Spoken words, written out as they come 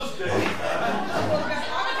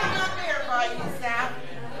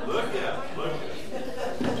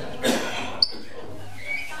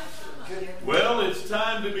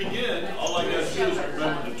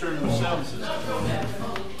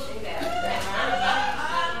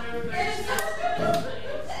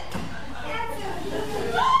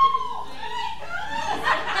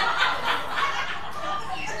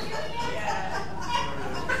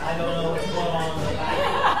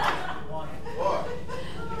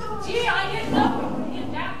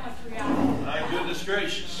Goodness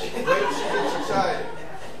gracious. Wait till she gets excited.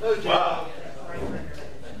 Wow.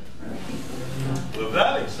 Well, if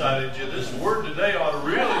that excited you, this word today ought to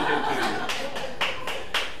really get to you.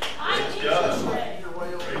 Praise God.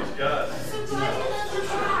 Praise God.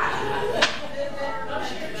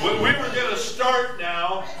 We were going to start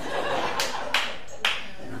now.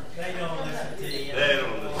 They don't listen to you. They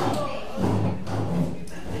don't listen.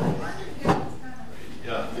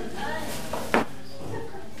 Yeah.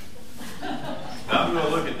 Now I'm going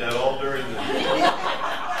to look at that all during the...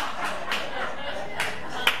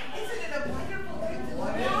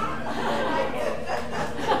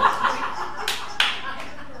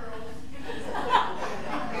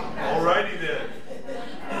 Alrighty then.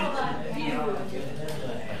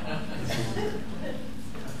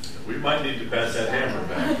 We might need to pass that hammer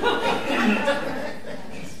back.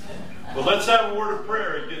 Well, let's have a word of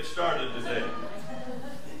prayer and get started today.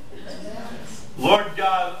 Lord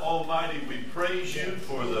God Almighty, we praise you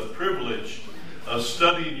for the privilege of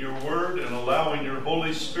studying your word and allowing your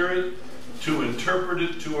Holy Spirit to interpret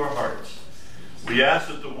it to our hearts. We ask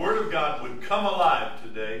that the word of God would come alive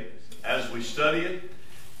today as we study it,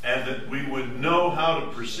 and that we would know how to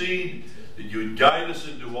proceed, that you would guide us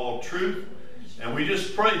into all truth. And we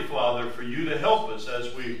just pray, Father, for you to help us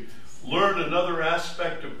as we learn another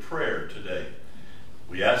aspect of prayer today.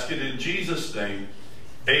 We ask it in Jesus' name.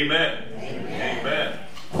 Amen. Amen.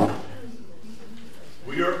 Amen.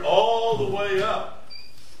 We are all the way up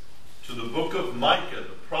to the book of Micah,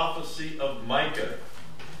 the prophecy of Micah.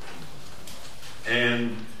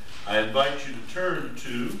 And I invite you to turn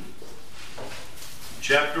to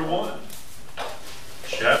chapter 1.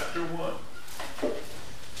 Chapter 1.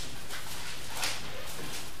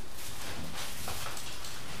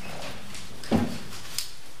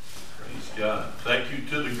 Praise God. Thank you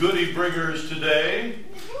to the goodie bringers today.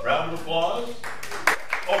 Round of applause.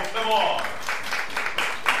 Oh, come on.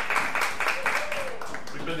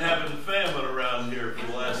 We've been having famine around here for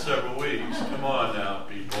the last several weeks. Come on now,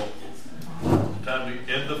 people. Time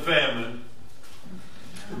to end the famine.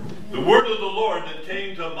 The word of the Lord that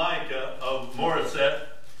came to Micah of Moresheth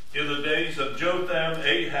in the days of Jotham,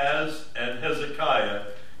 Ahaz, and Hezekiah,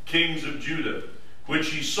 kings of Judah, which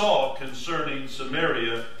he saw concerning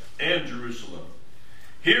Samaria and Jerusalem.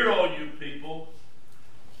 Hear, all you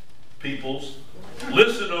peoples,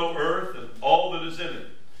 listen, O earth, and all that is in it.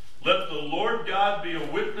 Let the Lord God be a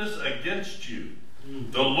witness against you,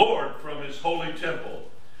 the Lord from his holy temple.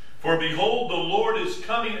 For behold, the Lord is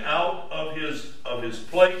coming out of his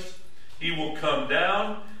place. He will come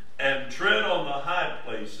down and tread on the high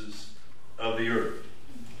places of the earth.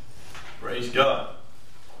 Praise God.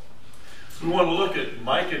 We want to look at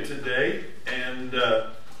Micah today, and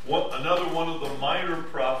another one of the minor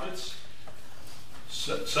prophets.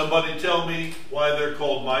 Somebody tell me why they're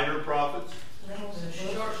called minor prophets?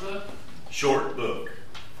 Short book. Short book.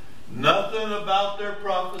 Nothing about their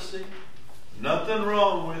prophecy. Nothing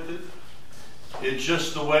wrong with it. It's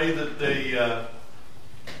just the way that they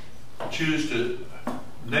choose to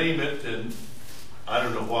name it, and I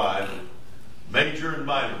don't know why, but major and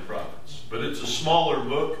minor prophets. But it's a smaller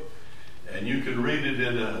book, and you can read it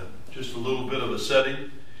in just a little bit of a setting.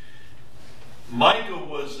 Micah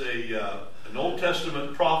was an Old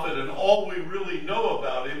Testament prophet, and all we really know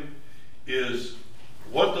about him is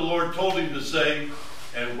what the Lord told him to say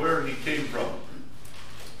and where he came from.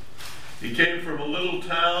 He came from a little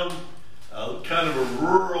town, kind of a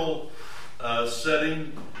rural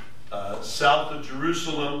setting, south of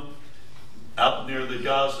Jerusalem, out near the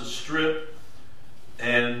Gaza Strip,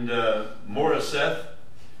 and Moresheth.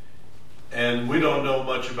 And we don't know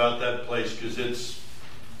much about that place because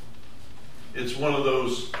it's one of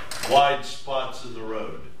those wide spots in the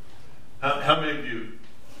road. How many of you,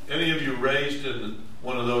 any of you raised in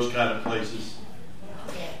one of those kind of places?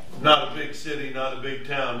 Not a big city, not a big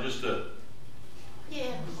town, just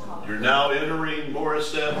you're now entering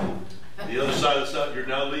Moresheth. The other side of the south, you're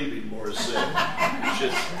now leaving Moresheth.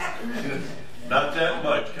 Just not that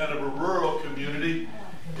much. Kind of a rural community.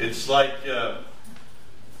 It's like,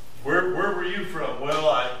 where were you from? Well,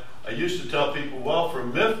 I used to tell people, well,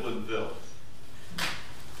 from Mifflinville.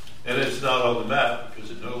 And it's not on the map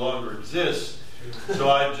because it no longer exists. So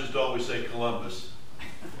I just always say Columbus.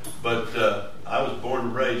 But I was born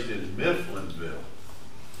and raised in Mifflinville.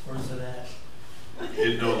 Where's it at?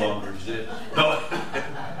 It no longer exists. No,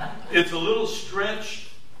 it's a little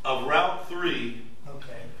stretch of Route 3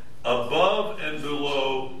 above and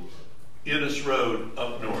below Innis Road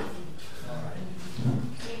up north. All right.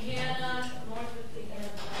 Gehenna, north of Gehenna.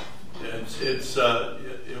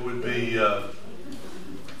 It would be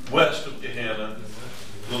west of Gehenna,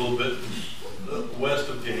 a little bit west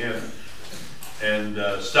of Gehenna. And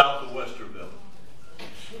south of Westerville.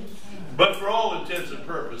 But for all intents and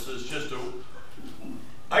purposes,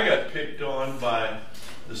 I got picked on by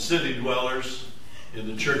the city dwellers in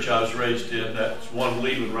the church I was raised in. That's one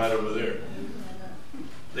leaving right over there.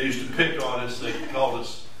 They used to pick on us. They called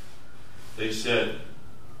us, they said,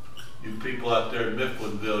 "You people out there in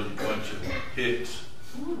Mifflinville, you bunch of hicks."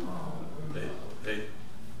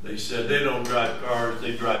 They said they don't drive cars,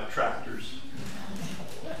 they drive tractors.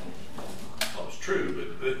 Well, it's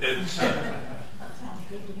true, but it's...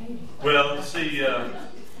 well, see,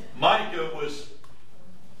 Micah was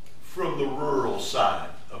from the rural side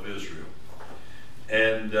of Israel.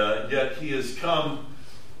 And yet he has come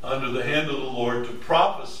under the hand of the Lord to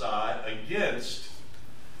prophesy against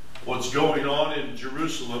what's going on in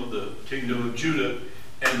Jerusalem, the kingdom of Judah,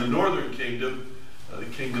 and the northern kingdom, the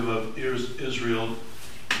kingdom of Israel,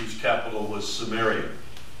 whose capital was Samaria.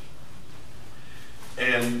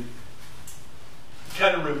 And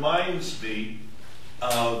kind of reminds me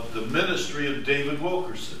of the ministry of David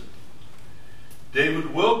Wilkerson.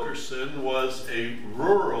 David Wilkerson was a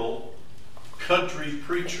rural country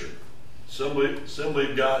preacher, Assembly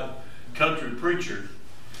of God country preacher,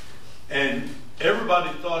 and everybody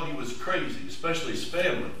thought he was crazy, especially his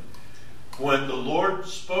family, when the Lord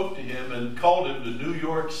spoke to him and called him to New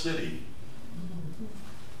York City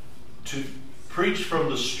to preach from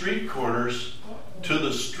the street corners to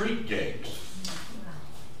the street games.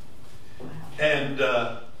 And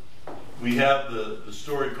we have the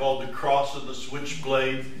story called The Cross and the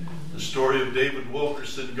Switchblade, the story of David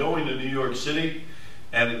Wilkerson going to New York City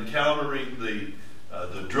and encountering the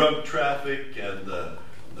drug traffic and the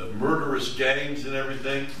murderous gangs and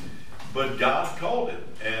everything. But God called him,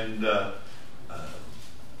 and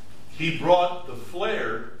he brought the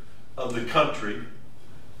flair of the country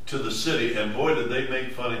to the city, and boy, did they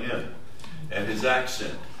make fun of him and his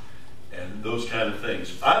accent and those kind of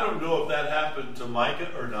things. I don't know if that happened to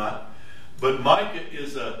Micah or not, but Micah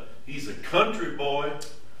he's a country boy,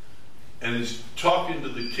 and is talking to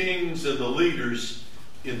the kings and the leaders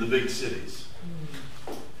in the big cities.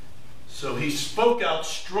 So he spoke out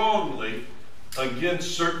strongly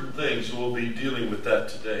against certain things, and we'll be dealing with that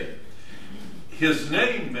today. His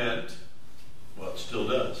name meant, well, it still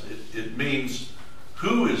does, it means,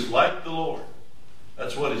 who is like the Lord?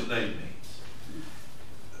 That's what his name means.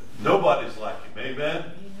 Nobody's like him, amen?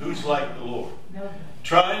 Who's like the Lord?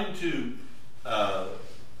 Trying to,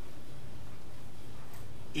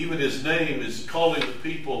 even his name is calling the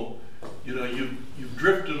people, you've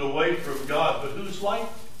drifted away from God, but who's like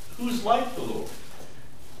the Lord?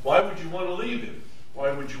 Why would you want to leave him?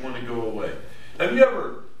 Why would you want to go away? Have you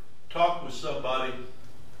ever talked with somebody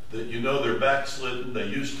that you know they're backslidden, they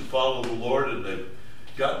used to follow the Lord and they've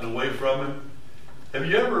gotten away from him? Have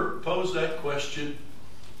you ever posed that question?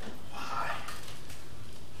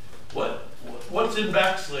 Why? What's in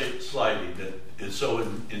backsliding that is so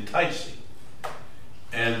enticing?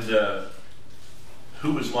 And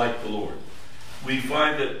who is like the Lord? We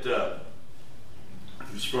find that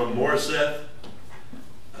he's from Morseth.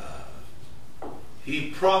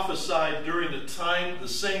 He prophesied during the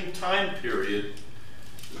same time period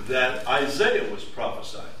that Isaiah was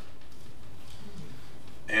prophesying.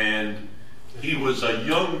 And he was a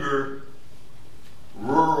younger,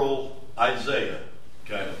 rural Isaiah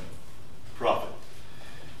kind of prophet.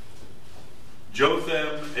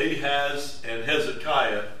 Jotham, Ahaz, and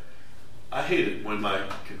Hezekiah. I hate it when my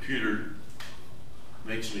computer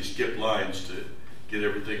makes me skip lines to get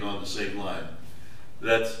everything on the same line.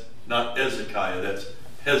 That's not Ezekiah, that's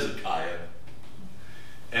Hezekiah.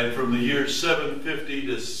 And from the year 750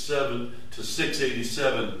 to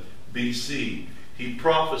 687 BC, he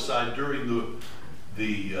prophesied during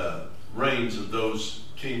the reigns of those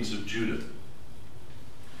kings of Judah.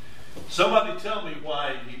 Somebody tell me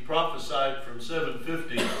why he prophesied from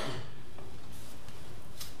 750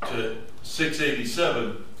 to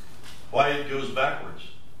 687, why it goes backwards.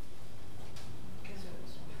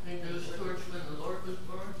 It goes towards when the Lord was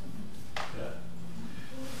born.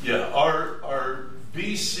 Yeah. Our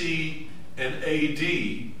BC and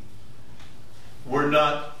AD were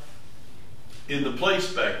not in the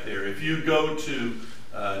place back there. If you go to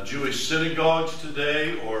Jewish synagogues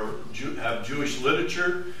today or have Jewish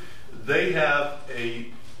literature, they have a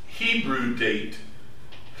Hebrew date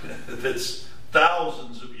that's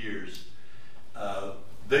thousands of years.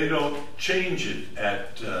 They don't change it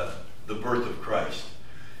at the birth of Christ.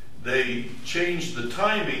 They changed the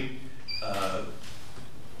timing. The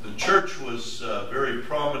church was very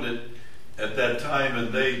prominent at that time,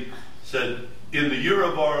 and they said, in the year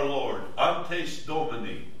of our Lord, Antes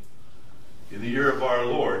Domini, in the year of our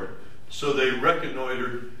Lord. So they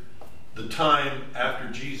reconnoitered the time after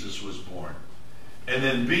Jesus was born. And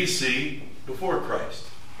then BC, before Christ.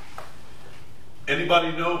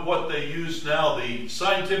 Anybody know what they use now? The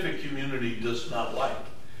scientific community does not like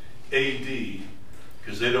AD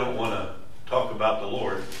because they don't want to talk about the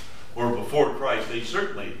Lord. Or before Christ, they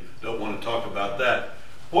certainly don't want to talk about that.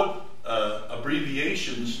 What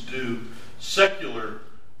abbreviations do secular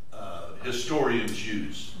historians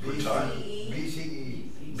use for time?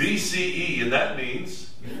 BCE. BCE, and that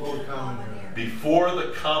means Before the Common Era. before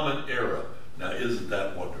the Common Era. Now, isn't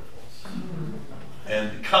that wonderful?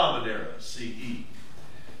 And the Common Era, CE.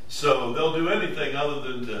 So they'll do anything other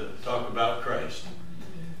than to talk about Christ.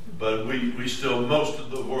 But we still, most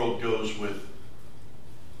of the world goes with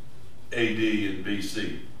AD and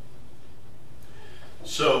BC.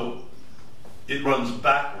 So it runs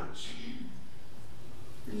backwards.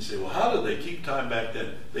 And you say, well, how did they keep time back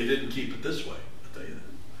then? They didn't keep it this way, I'll tell you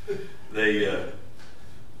that.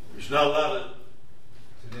 There's not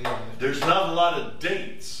a lot of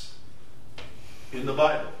dates in the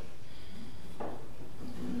Bible.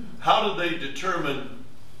 How do they determine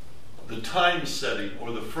the time setting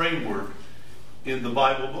or the framework in the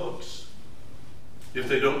Bible books if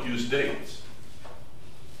they don't use dates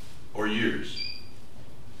or years?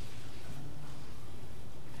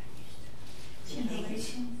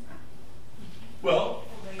 Well,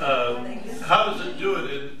 how does it do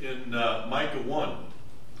it in Micah 1?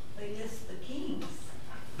 They list the kings.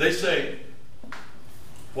 They say,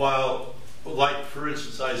 while, like for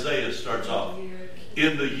instance, Isaiah starts off,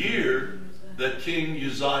 in the year that King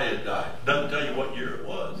Uzziah died. Doesn't tell you what year it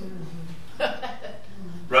was.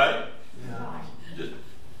 Right?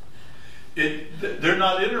 They're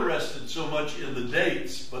not interested so much in the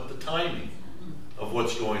dates, but the timing of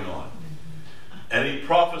what's going on. And he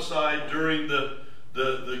prophesied during the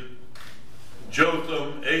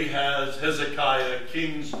Jotham, Ahaz, Hezekiah,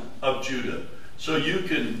 kings of Judah. So you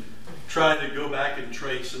can try to go back and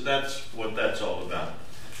trace, and that's what that's all about.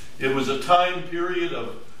 It was a time period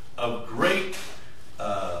of great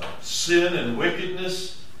sin and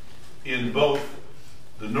wickedness in both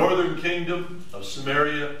the northern kingdom of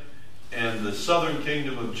Samaria and the southern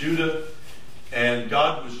kingdom of Judah. And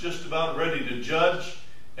God was just about ready to judge.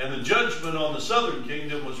 And the judgment on the southern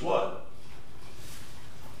kingdom was what?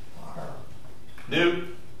 New?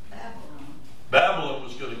 Babylon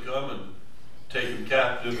was going to come and take them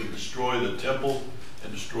captive and destroy the temple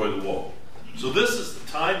and destroy the wall. So this is the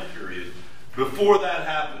time period before that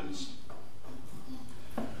happens,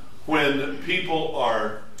 when people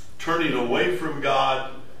are turning away from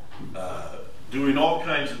God, doing all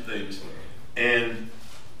kinds of things, and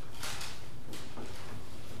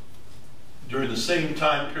during the same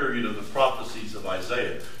time period of the prophecies of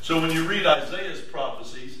Isaiah. So when you read Isaiah's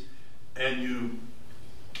prophecies and you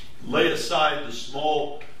lay aside the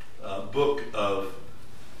small book of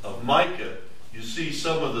Micah, you see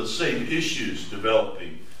some of the same issues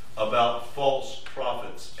developing about false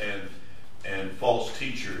prophets and false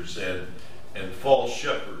teachers and false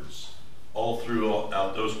shepherds all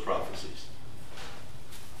throughout those prophecies.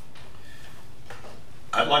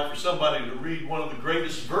 I'd like for somebody to read one of the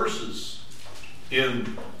greatest verses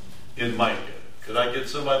in Micah. Could I get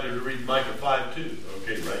somebody to read Micah 5:2?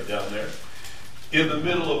 Okay, right down there. In the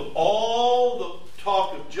middle of all the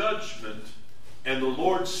talk of judgment and the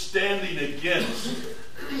Lord standing against,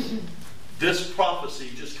 this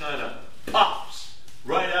prophecy just kind of pops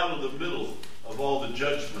right out of the middle of all the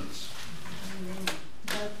judgments.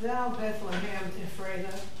 But thou, Bethlehem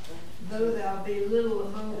Ephrathah, though thou be little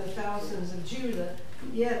among the thousands of Judah,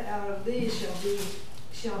 yet out of thee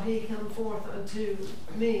shall he come forth unto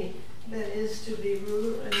me, that is to be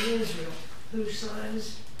ruler in Israel, whose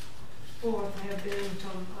signs forth have been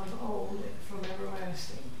of old, from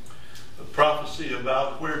everlasting. The prophecy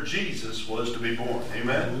about where Jesus was to be born.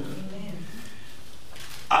 Amen. Amen.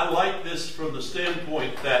 I like this from the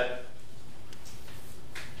standpoint that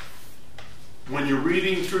when you're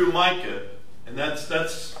reading through Micah, and that's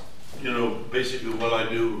basically what I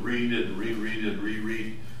do, read and reread and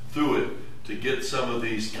reread through it to get some of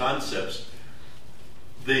these concepts.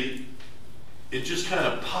 It just kind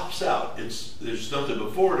of pops out. There's nothing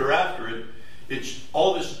before it or after it. It's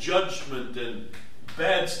all this judgment and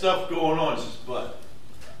bad stuff going on. It says, but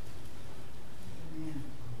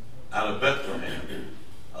out of Bethlehem,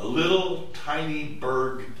 a little tiny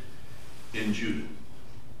burg in Judah,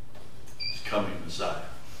 is coming Messiah.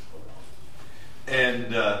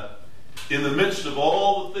 And in the midst of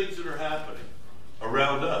all the things that are happening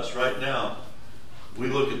around us right now, we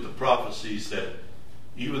look at the prophecies that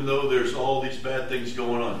even though there's all these bad things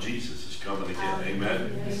going on, Jesus is coming again.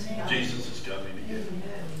 Amen. Amen. Jesus is coming again.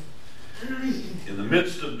 Amen. In the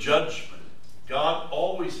midst of judgment, God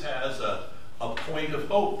always has a point of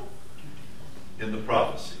hope in the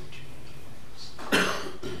prophecy. And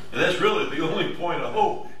that's really the only point of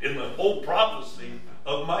hope in the whole prophecy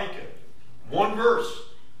of Micah. One verse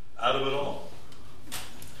out of it all.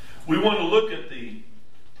 We want to look at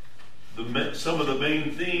some of the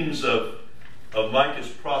main themes of Micah's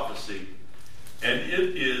prophecy, and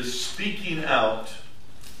it is speaking out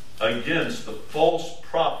against the false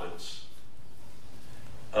prophets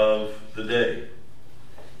of the day.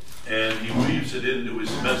 And he weaves it into his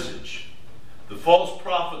message. The false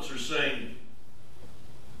prophets are saying,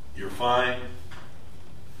 you're fine.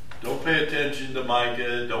 Don't pay attention to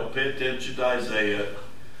Micah. Don't pay attention to Isaiah.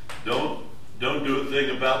 Don't do a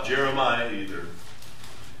thing about Jeremiah either.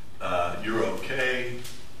 You're okay.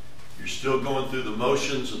 You're still going through the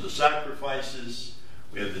motions of the sacrifices.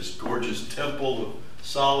 We have this gorgeous temple of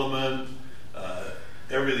Solomon.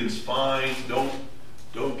 Everything's fine.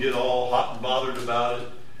 Don't get all hot and bothered about it.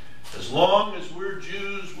 As long as we're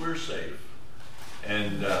Jews, we're safe.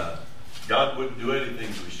 And God wouldn't do anything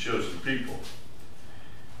to his chosen people.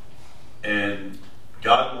 And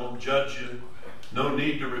God won't judge you. No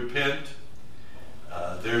need to repent.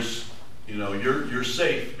 You're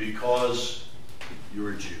safe because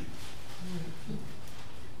you're a Jew.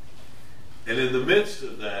 And in the midst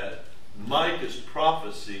of that, Micah's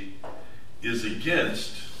prophecy is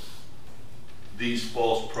against these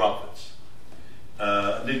false prophets.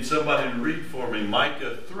 I need somebody to read for me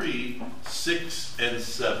Micah 3, 6, and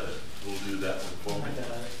 7. We'll do that one for me.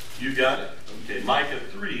 You got it? Okay, Micah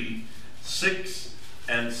 3, 6,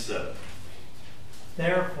 and 7.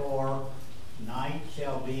 Therefore, night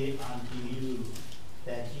shall be unto you,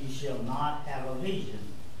 that ye shall not have a vision,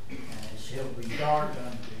 and it shall be dark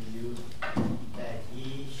unto you, that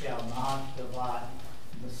ye shall not divide.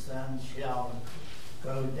 The sun shall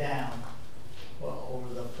go down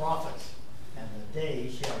over the prophets, and the day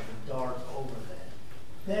shall be dark over them.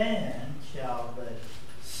 Then shall the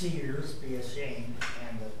seers be ashamed,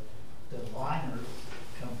 and the diviners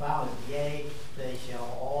confounded. Yea, they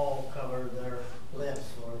shall all cover their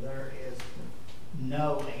lips, for there is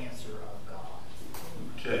no answer of God.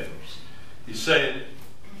 Okay. He's saying,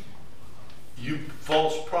 you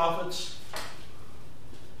false prophets,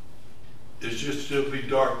 there's just still be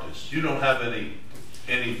darkness. You don't have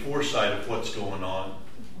any foresight of what's going on.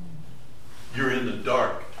 You're in the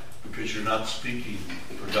dark because you're not speaking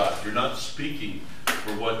for God. You're not speaking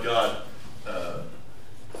for what God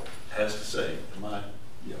has to say. Am I?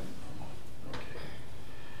 Yeah. Okay.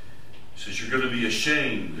 He says you're going to be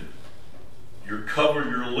ashamed. You cover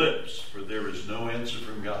your lips, for there is no answer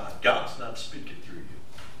from God. God's not speaking through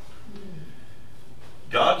you.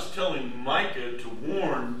 God's telling Micah to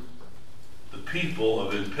warn the people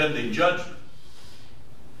of impending judgment,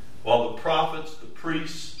 while the prophets, the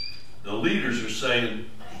priests, the leaders are saying,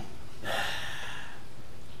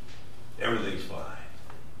 everything's fine.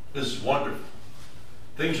 This is wonderful.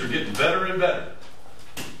 Things are getting better and better.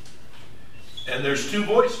 And there's two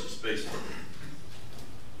voices, basically,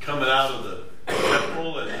 coming out of the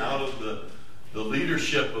temple and out of the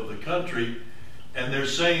leadership of the country, and they're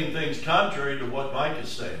saying things contrary to what Mike is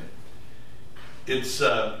saying. It's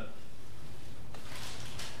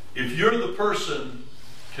if you're the person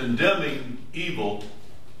condemning evil,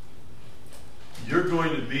 you're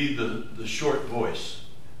going to be the short voice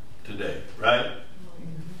today, right?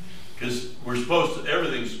 Because we're supposed to,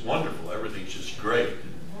 everything's wonderful, everything's just great.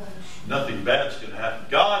 Nothing bad's going to happen.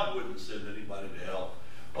 God wouldn't send anybody to hell.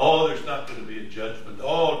 Oh, there's not going to be a judgment.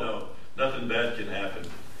 Oh, no, nothing bad can happen.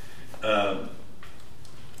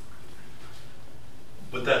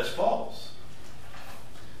 But that's false.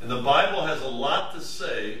 And the Bible has a lot to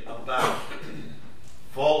say about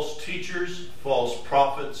false teachers, false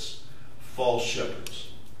prophets, false shepherds.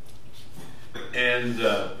 And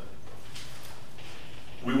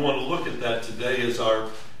we want to look at that today as our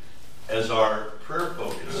prayer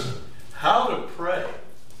focus. How to pray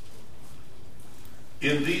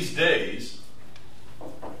in these days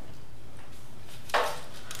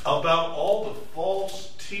about all the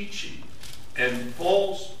false teaching and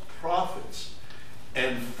false prophets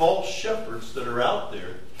and false shepherds that are out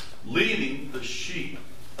there leading the sheep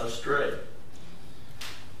astray.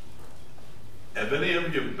 Have any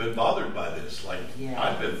of you been bothered by this? Like, yes.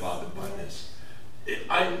 I've been bothered by this.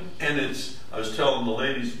 I was telling the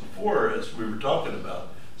ladies before as we were talking about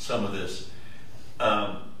some of this,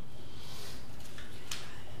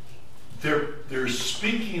 they're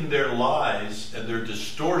speaking their lies and their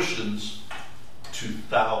distortions to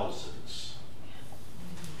thousands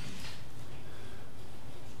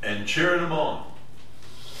and cheering them on.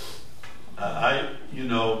 You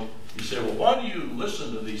say, well, why do you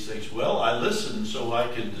listen to these things? Well, I listen so I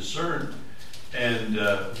can discern and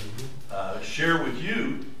share with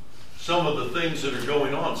you some of the things that are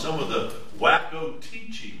going on, some of the wacko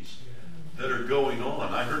teachings that are going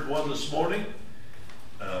on. I heard one this morning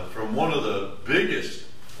from one of the biggest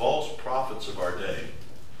false prophets of our day,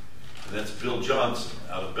 and that's Bill Johnson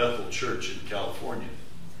out of Bethel Church in California.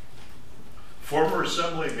 Former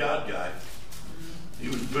Assembly of God guy. He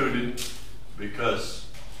was booted because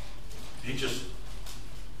he just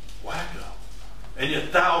wacko. And yet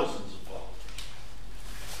thousands of followers.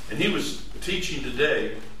 And he was teaching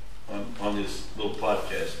today on his little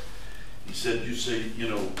podcast. He said, you say,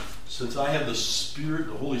 since I have the Spirit,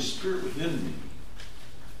 the Holy Spirit within me,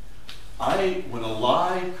 when a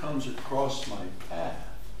lie comes across my path,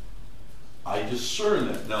 I discern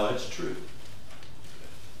that. Now that's true.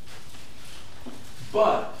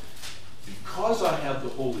 But because I have the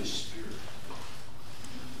Holy Spirit,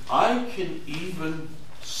 I can even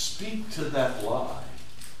speak to that lie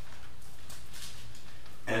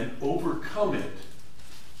and overcome it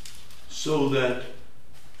so that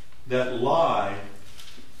that lie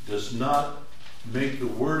does not make the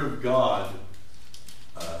Word of God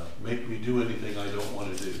make me do anything I don't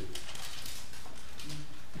want to do.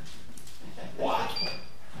 What?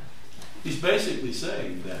 He's basically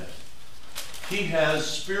saying that he has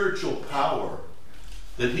spiritual power,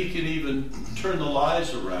 that he can even turn the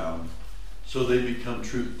lies around so they become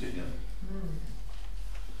truth to him.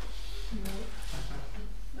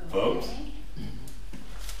 Folks,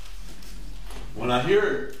 when I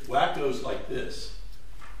hear wackos like this,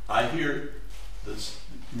 I hear this.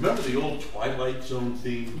 Remember the old Twilight Zone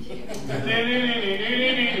theme?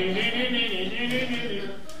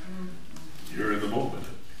 You're in the moment,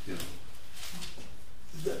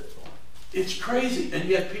 It's crazy, and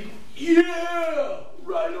yet people, yeah,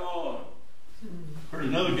 right on. Heard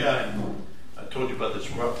another guy, I told you about this,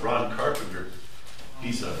 Ron Carpenter.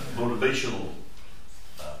 He's a motivational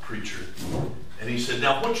preacher. And he said,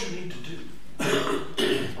 now what you need to do,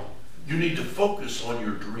 you need to focus on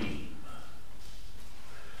your dream.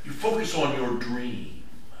 You focus on your dream.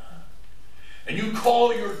 And you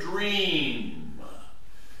call your dream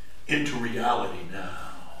into reality now.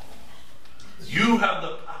 You have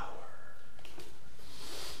the power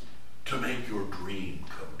to make your dream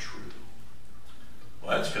come true.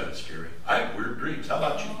 Well, that's kind of scary. I have weird dreams. How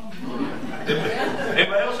about you?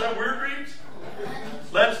 Anybody else have weird dreams?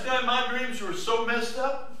 Last time my dreams were so messed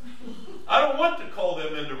up, I don't want to call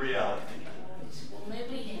them into reality. Well,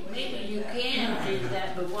 maybe you can do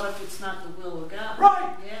that, but what if it's not the will of God?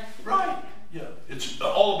 Right. Yeah. Right. Yeah. It's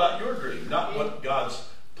all about your dream, not what God's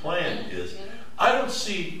plan is. I don't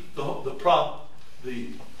see the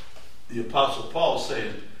Apostle Paul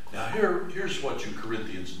saying, now here's what you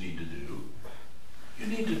Corinthians need to do. You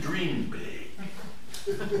need to dream big.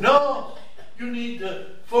 No, you need to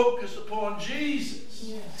focus upon Jesus.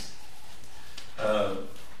 Yes.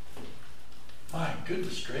 My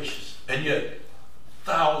goodness gracious. And yet,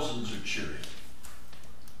 thousands are cheering.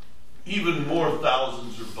 Even more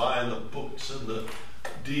thousands are buying the books and the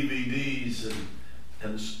DVDs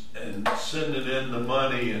and sending in the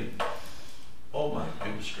money. And oh my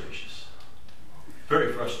goodness gracious.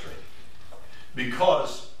 Very frustrating.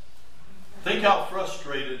 Because think how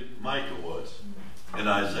frustrated Micah was in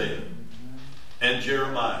Isaiah and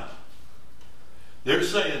Jeremiah. They're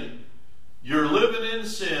saying, you're living in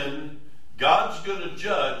sin, God's going to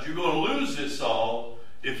judge, you're going to lose this all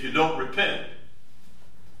if you don't repent.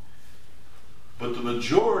 But the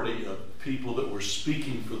majority of people that were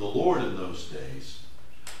speaking for the Lord in those days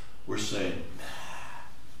were saying,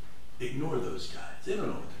 nah, ignore those guys. They don't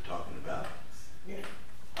know what they're talking about.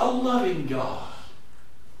 A loving God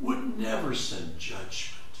would never send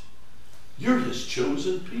judgment. You're his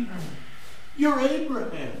chosen people. You're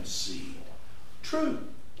Abraham's seed. True.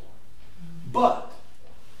 But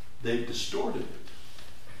they've distorted it.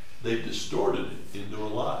 They've distorted it into a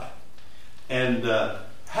lie. And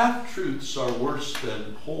half-truths are worse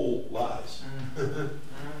than whole lies.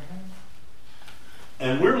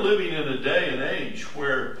 And we're living in a day and age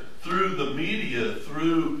where through the media,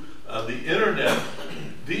 through the internet,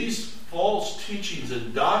 these false teachings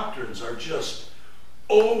and doctrines are just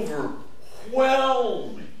overwhelming.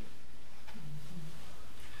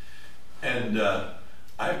 And I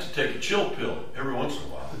have to take a chill pill every once in a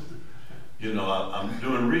while. You know, I'm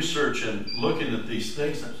doing research and looking at these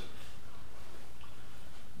things. And,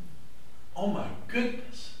 oh my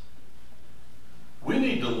goodness. We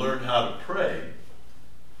need to learn how to pray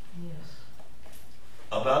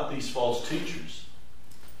about these false teachers.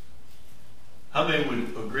 How many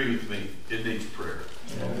would agree with me? It needs prayer.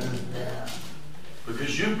 Yeah.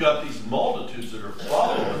 Because you've got these multitudes that are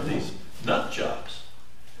following these nut jobs.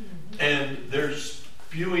 And they're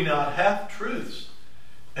spewing out half-truths.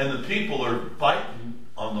 And the people are biting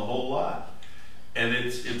on the whole lot. And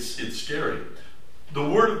it's scary. The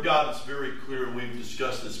Word of God is very clear, and we've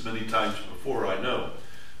discussed this many times before, I know.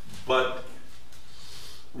 But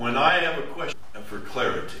when I have a question for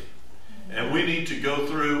clarity, and we need to go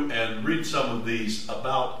through and read some of these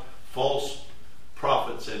about false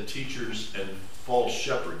prophets and teachers and false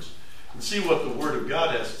shepherds, and see what the Word of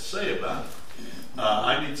God has to say about it.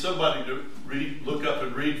 I need somebody to look up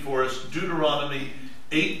and read for us Deuteronomy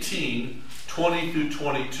 18, 20 through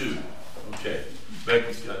 22. Okay,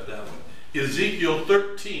 Becky's got that one. Ezekiel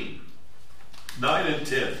 13, 9 and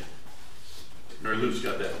 10. Mary Lou's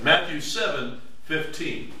got that. Matthew 7,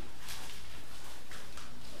 15.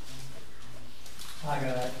 I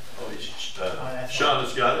got it. Oh,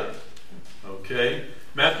 Shauna's got it. Okay.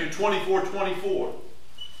 Matthew 24, 24.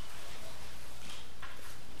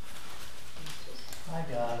 I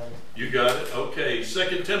got it. You got it? Okay.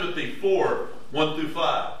 2 Timothy 4, 1 through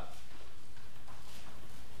 5.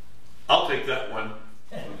 I'll take that one.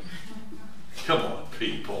 Come on,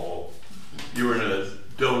 people. You were in a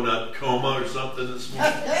donut coma or something this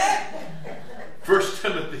morning. 1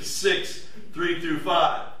 Timothy 6, 3 through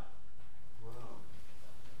 5.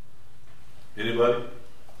 Anybody?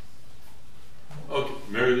 Okay,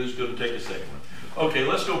 Mary Lou's going to take a second one. Okay,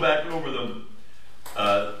 let's go back over them.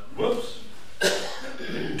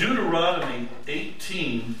 Deuteronomy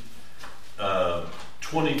 18,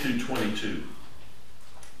 20 through 22.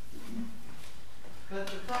 But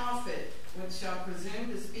the prophet which shall presume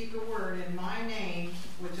to speak a word in my name,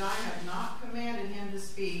 which I have not commanded him to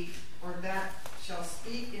speak, or that shall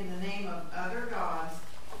speak in the name of other gods,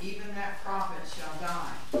 even that prophet shall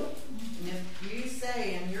die. And if you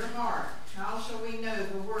say in your heart, how shall we know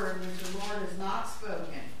the word which the Lord has not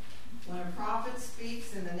spoken? When a prophet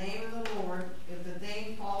speaks in the name of the Lord, if the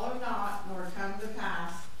thing follow not, nor come to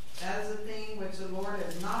pass, that is a thing which the Lord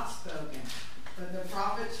has not spoken. But the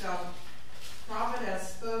prophet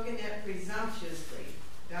has spoken it presumptuously.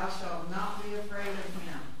 Thou shalt not be afraid of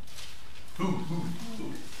him.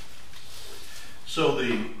 So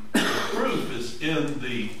the proof is in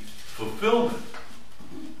the fulfillment.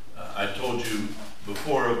 I told you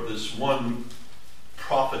before of this one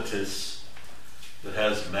prophetess that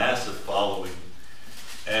has massive following,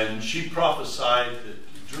 and she prophesied that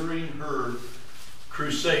during her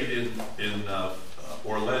crusade in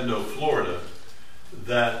Orlando, Florida,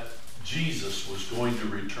 that Jesus was going to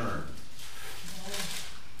return.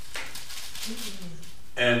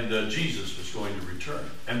 And Jesus was going to return.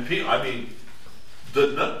 And the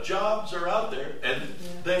nut jobs are out there, and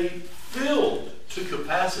they filled to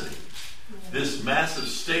capacity this massive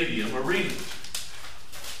stadium arena,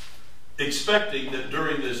 expecting that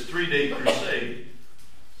during this 3-day crusade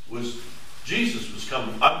Jesus was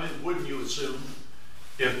coming. Wouldn't you assume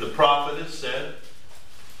if the prophet had said,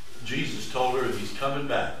 Jesus told her he's coming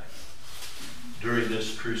back during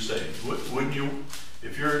this crusade? Wouldn't you,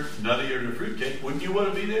 if you're nutty or in a fruitcake, wouldn't you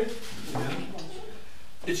want to be there? Yeah.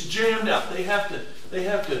 It's jammed out. They have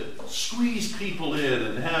to squeeze people in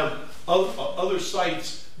and have other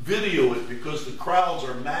sites video it because the crowds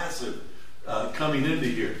are massive coming into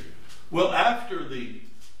here. Well, after the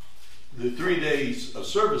 3 days of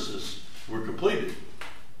services were completed,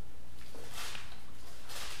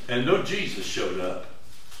 and no Jesus showed up,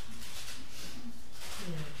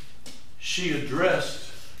 she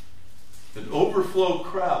addressed an overflow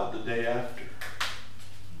crowd the day after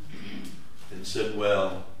and said,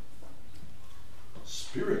 well,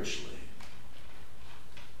 spiritually,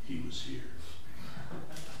 he was here.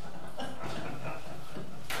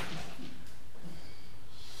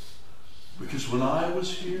 Because when I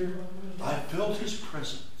was here, I felt his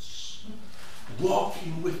presence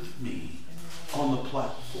walking with me on the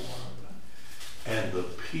platform. And the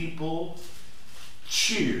people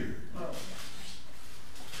cheered.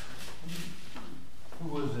 Who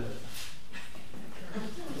was that?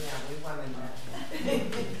 Yeah, we want to know.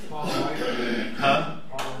 Paul White? Huh?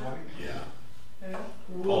 Paul White? Yeah.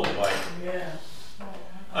 Paul White. Yeah.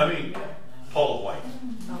 Paul White.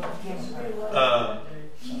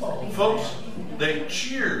 Folks, they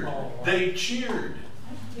cheered. They cheered.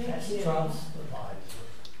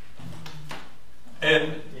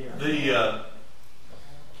 And the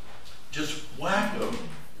just wackadoodle.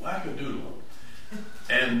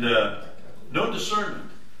 And no discernment.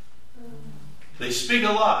 They speak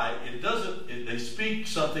a lie. They speak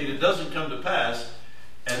something that doesn't come to pass,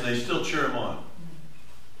 and they still cheer them on.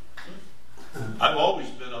 I've always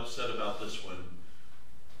been upset about this one.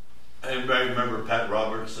 Anybody remember Pat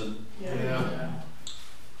Robertson? Yeah.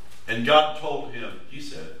 And God told him, he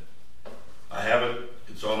said, I have it,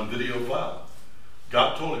 it's on a video file.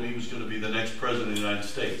 God told him he was going to be the next president of the United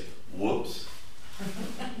States. Whoops.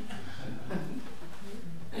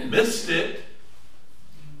 Missed it.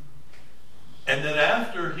 And then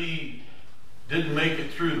after he didn't make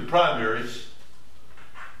it through the primaries,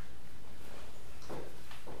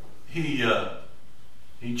 he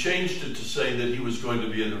changed it to say that he was going to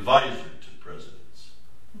be an advisor to presidents.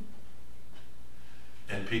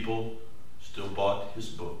 And people still bought his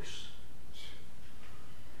books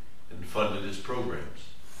and funded his programs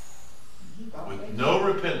with no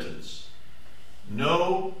repentance.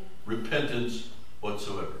 No repentance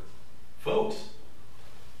whatsoever. Folks,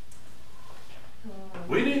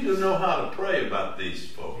 we need to know how to pray about these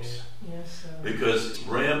folks. Yes, sir. Because it's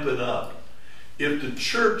ramping up. If the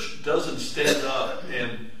church doesn't stand up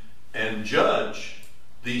and judge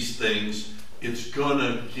these things, it's going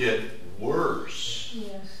to get worse.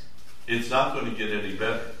 Yes. It's not going to get any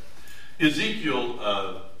better.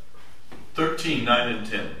 Ezekiel 13, 9 and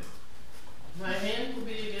 10. My hand will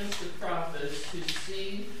be against the prophets who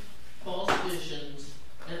see false visions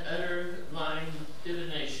and utter lying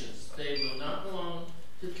divinations. They will not belong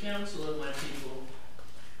to the council of my people,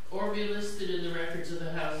 or be listed in the records of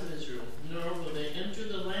the house of Israel, nor will they enter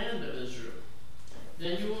the land of Israel.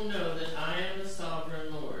 Then you will know that I am the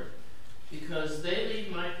sovereign Lord, because they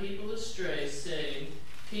lead my people astray, saying,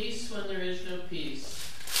 peace when there is no peace,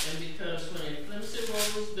 and because when a flimsy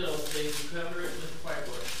wall is built, they cover it with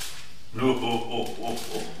whitewash.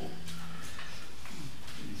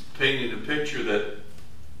 He's painting a picture that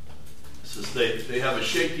says they have a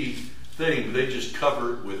shaky thing, but they just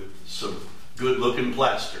cover it with some good-looking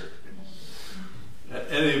plaster.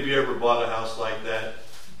 Any of you ever bought a house like that?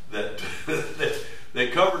 That they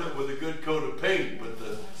covered it with a good coat of paint, but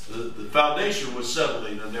the foundation was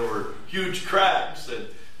settling, and there were huge cracks,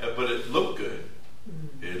 but it looked good.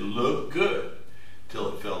 It looked good till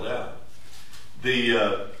it fell down. He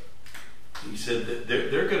said that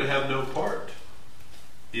they're going to have no part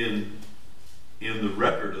in the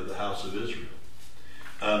record of the house of Israel.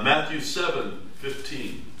 Matthew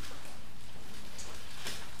 7:15.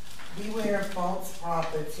 Beware of false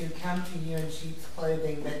prophets who come to you in sheep's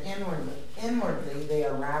clothing, but inwardly they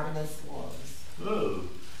are ravenous wolves. Oh.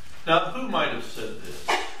 Now, who might have said this?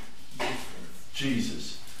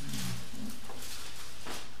 Jesus.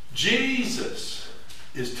 Jesus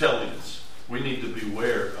is telling us we need to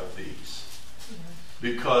beware of these.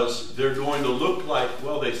 Because they're going to look like,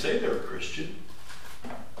 well, they say they're a Christian.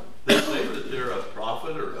 They say that they're a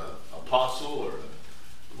prophet or an apostle or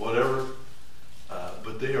whatever.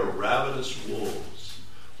 But they are ravenous wolves.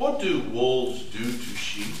 What do wolves do to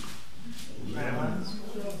sheep?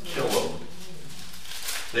 Kill them.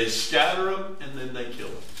 They scatter them and then they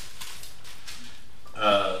kill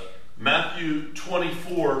them. Matthew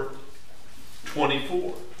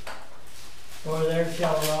 24:24. For there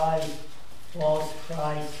shall rise false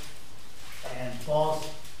Christ and false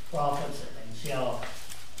prophets, and shall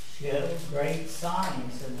show great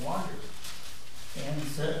signs and wonders,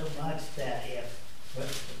 insomuch that if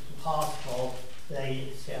possible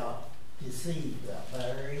they shall deceive the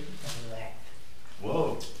very elect.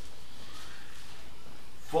 Whoa.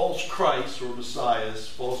 False Christs or Messiahs,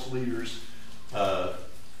 false leaders,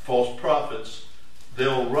 false prophets,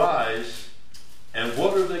 they'll rise, and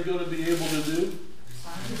what are they going to be able to do?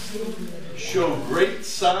 Show great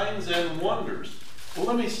signs and wonders. Well,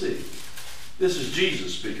 let me see. This is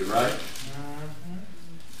Jesus speaking, right?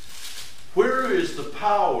 Where is the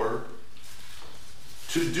power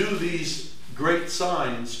to do these great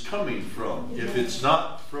signs coming from if it's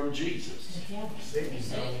not from Jesus?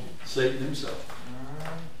 Satan himself.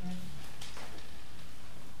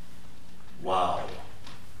 Wow.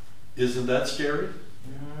 Isn't that scary?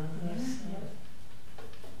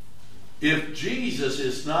 If Jesus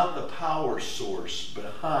is not the power source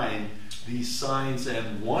behind these signs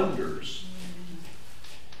and wonders,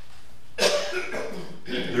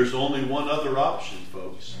 there's only one other option,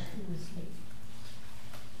 folks.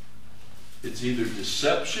 It's either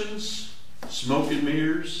deceptions, smoke and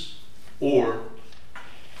mirrors, or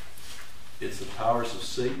it's the powers of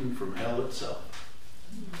Satan from hell itself.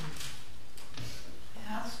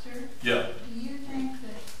 Pastor, Yeah. do you think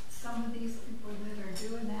that some of these people that are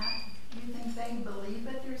doing that, do you think they believe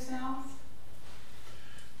it themselves?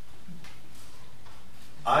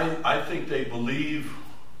 I think they believe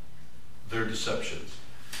their deceptions.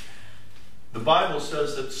 The Bible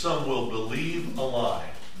says that some will believe a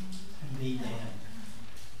lie.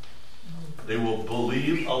 They will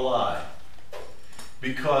believe a lie.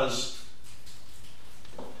 Because,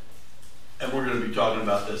 and we're going to be talking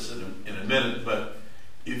about this in a minute, but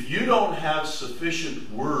if you don't have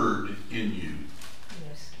sufficient word in you,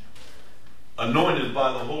 Yes. anointed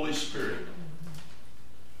by the Holy Spirit,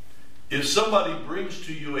 if somebody brings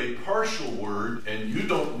to you a partial word and you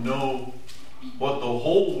don't know what the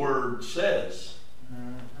whole word says,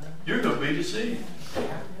 you're going to be deceived.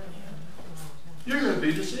 You're going to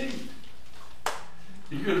be deceived.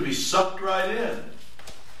 You're going to be sucked right in.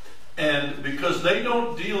 And because they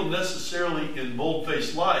don't deal necessarily in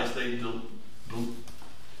bold-faced lies, they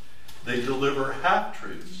deliver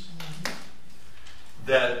half-truths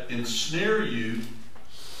that ensnare you.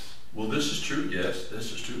 Well, this is true, yes.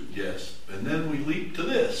 This is true, yes. And then we leap to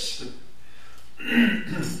this.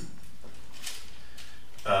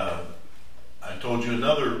 I told you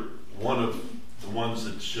another one of the ones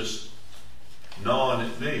that's just gnawing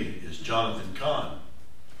at me is Jonathan Cahn.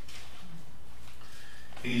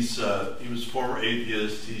 He was a former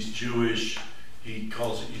atheist. He's Jewish. He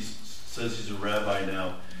says he's a rabbi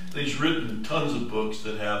now. And he's written tons of books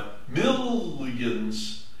that have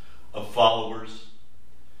millions of followers.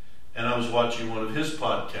 And I was watching one of his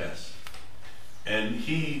podcasts, and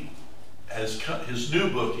he has his new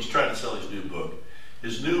book. He's trying to sell his new book.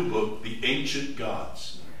 His new book, The Ancient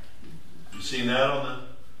Gods. You seen that on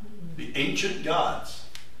the Ancient Gods?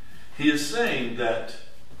 He is saying that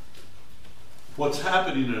what's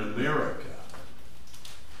happening in America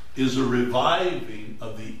is a reviving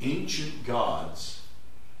of the ancient gods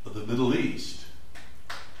of the Middle East.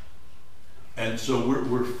 And so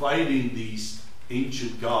we're fighting these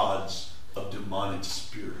ancient gods of demonic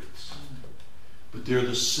spirits. But they're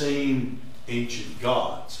the same ancient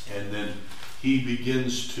gods. And then he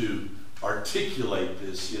begins to articulate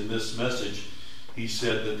this in this message. He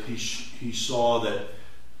said that he saw that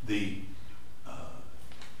the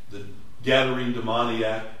Gadarene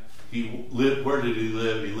demoniac, he lived. Where did he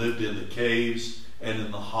live? He lived in the caves and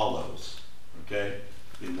in the hollows. Okay,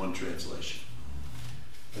 in one translation.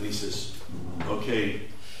 And he says, "Okay,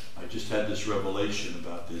 I just had this revelation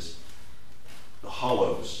about this. The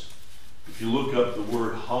hollows. If you look up the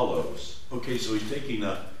word hollows, okay, so he's taking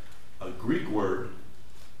a Greek word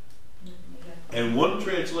and one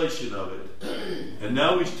translation of it, and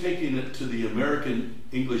now he's taking it to the American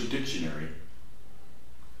English Dictionary.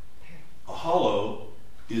 A hollow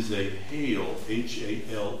is a hale,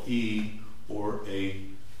 H-A-L-E, or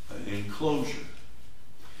an enclosure.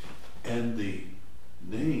 And the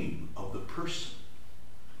name of the person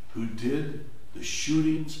who did the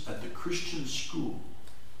shootings at the Christian school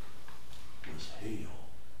was Hale.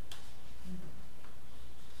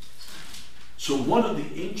 So one of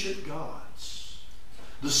the ancient gods,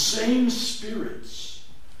 the same spirits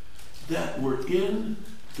that were in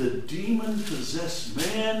the demon-possessed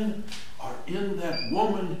man are in that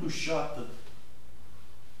woman who shot the...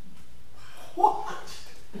 What?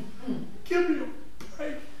 Give me a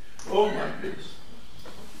break. Oh my goodness.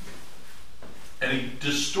 And he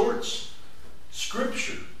distorts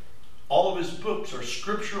Scripture. All of his books are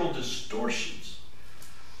scriptural distortions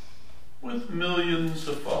with millions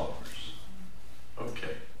of followers.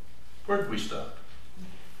 Okay. Where did we stop?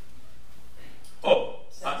 Oh,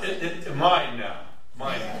 mine now.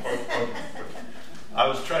 Mine. I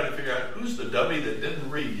was trying to figure out who's the dummy that didn't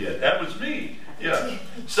read yet. That was me. Yeah.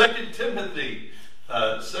 2 Timothy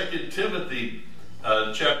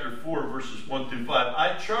chapter 4, verses 1 through 5.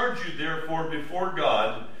 I charge you therefore before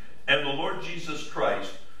God and the Lord Jesus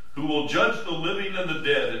Christ, who will judge the living and the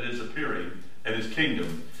dead at his appearing and his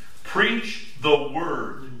kingdom. Preach the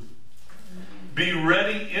word. Be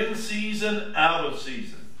ready in season, out of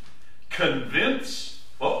season. Convince,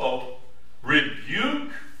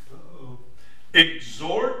 rebuke,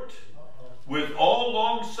 exhort with all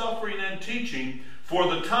long suffering and teaching, for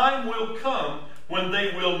the time will come when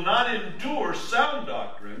they will not endure sound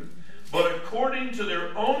doctrine, but according to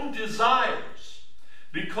their own desires,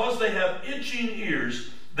 because they have itching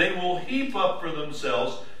ears, they will heap up for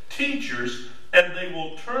themselves teachers, and they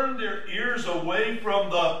will turn their ears away from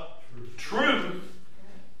the truth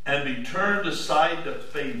and be turned aside to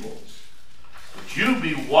fables. But you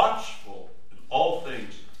be watchful in all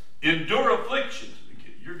things. Endure afflictions.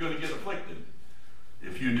 You're going to get afflicted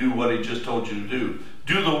if you do what he just told you to do.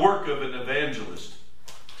 Do the work of an evangelist.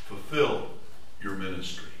 Fulfill your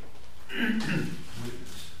ministry.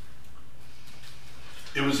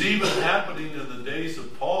 It was even happening in the days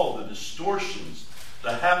of Paul, the distortions,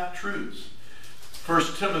 the half-truths. 1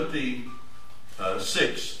 Timothy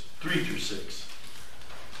 6, 3 through 6.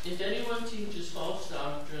 If anyone teaches false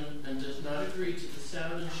doctrine and does not agree to the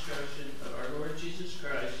sound instruction of our Lord Jesus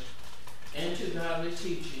Christ and to godly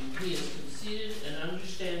teaching, he is conceited and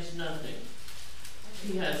understands nothing.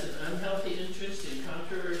 He has an unhealthy interest in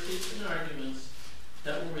controversies and arguments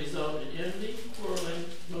that will result in envy, quarreling,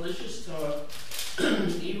 malicious talk,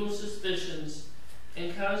 evil suspicions,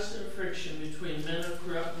 and constant friction between men of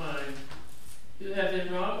corrupt mind, who have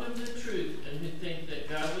been robbed of the truth and who think that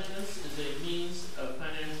godliness is a means of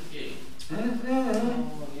financial gain.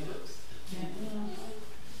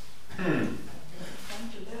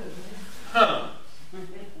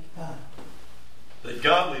 That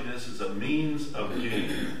godliness is a means of gain.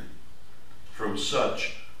 From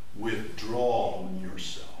such, withdraw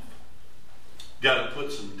yourself. Got to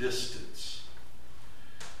put some distance.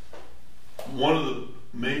 One of the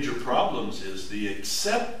major problems is the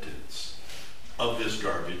acceptance of this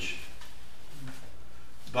garbage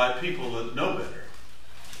by people that know better.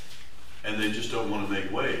 And they just don't want to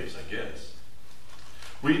make waves, I guess.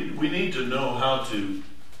 We need to know how to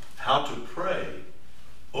pray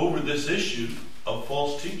over this issue of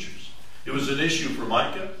false teachers. It was an issue for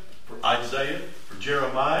Micah, for Isaiah, for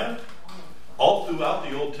Jeremiah. All throughout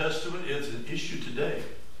the Old Testament, it's an issue today.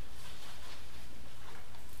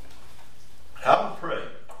 How to pray.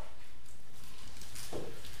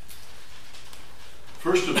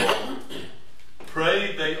 First of all,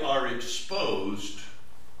 pray they are exposed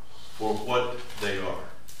for what they are.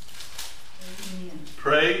 Amen.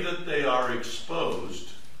 Pray that they are exposed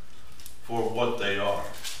for what they are.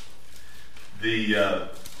 The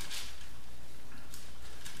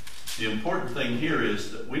important thing here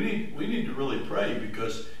is that we need to really pray,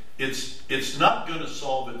 because it's not going to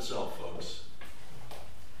solve itself, folks.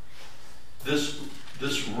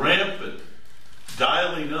 This rampant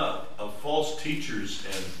dialing up of false teachers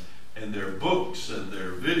and their books and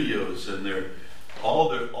their videos and all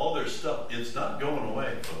their stuff, it's not going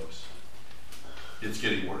away, folks. It's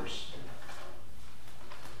getting worse.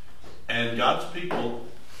 And God's people,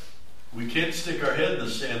 we can't stick our head in the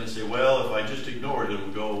sand and say, well, if I just ignore it, it'll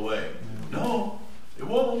go away. No, it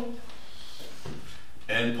won't.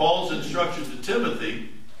 And Paul's instruction to Timothy,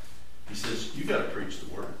 he says, you got to preach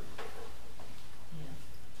the word.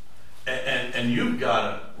 And you've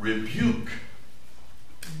got to rebuke.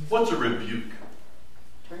 What's a rebuke?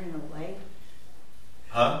 Turning away.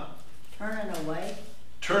 Huh? Turning away.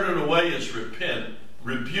 Turning away is repent.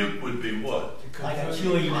 Rebuke would be what? Like a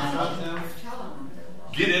chewing confront out. them.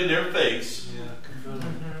 Get in their face Yeah, confront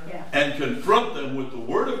them. Yeah. and confront them with the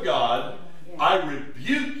word of God. Yeah. I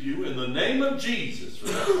rebuke you in the name of Jesus.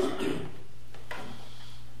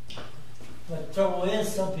 But the trouble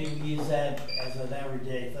is, some people use that as an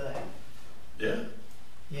everyday thing. Yeah.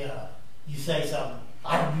 Yeah. You say something,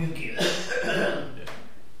 I rebuke you.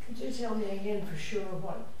 Could you tell me again for sure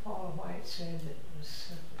what Paula White said that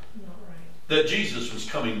was not right? That Jesus was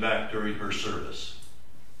coming back during her service.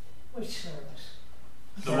 Which service?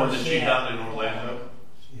 The one that she had in Orlando.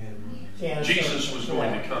 Yeah, Jesus was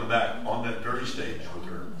going to come back on that very stage with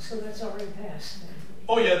her. So that's already passed then.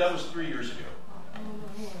 Oh yeah, that was 3 years ago. Oh,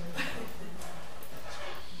 my Lord.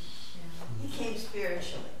 He came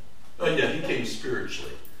spiritually. Oh yeah, he came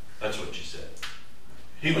spiritually. That's what she said.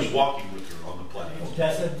 He was walking with her on the platform.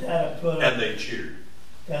 Doesn't that put And they cheered.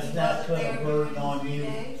 doesn't that put a burden on you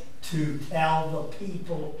to tell the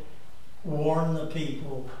people, warn the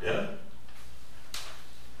people? Yeah.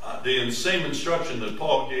 The same instruction that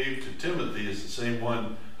Paul gave to Timothy is the same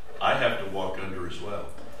one I have to walk under as well.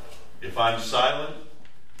 If I'm silent,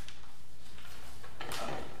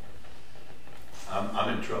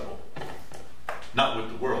 I'm in trouble. Not with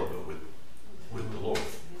the world, but with the Lord.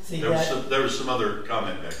 See There was some other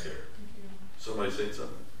comment back there. Somebody said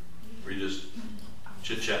something. We're just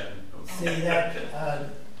chit-chatting. See that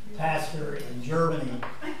pastor in Germany,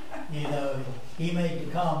 he made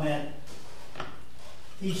the comment,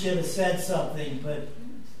 he should have said something, but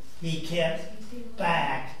he kept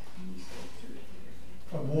back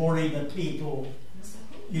from warning the people.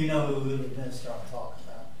 You know who we're going to start talking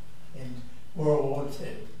about. In World War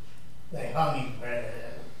II. They hung him.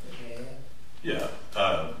 Yeah.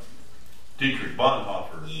 Dietrich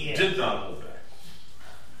Bonhoeffer did not hold back.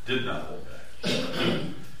 Did not hold back.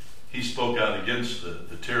 He spoke out against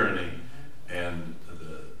the tyranny and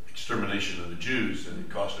the extermination of the Jews, and it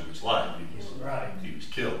cost him his life. He was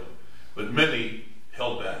killed. But many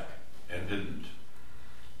held back and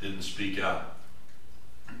didn't speak out.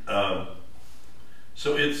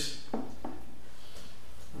 So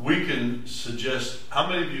we can suggest, how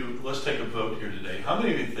many of you, let's take a vote here today, how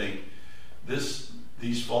many of you think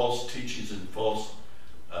these false teachings and false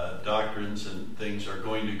doctrines and things are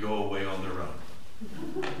going to go away on their own?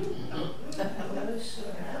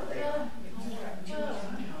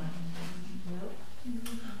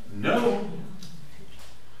 No.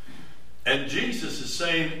 And Jesus is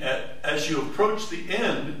saying, as you approach the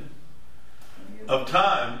end of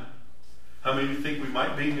time, How many of you think we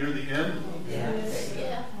might be near the end? Yes.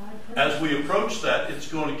 Yeah. As we approach that, it's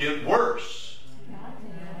going to get worse.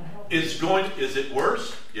 Is it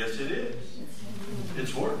worse? Yes, it is.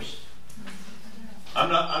 It's worse. I'm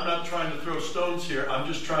not trying to throw stones here. I'm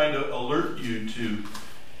just trying to alert you to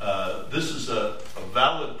this is a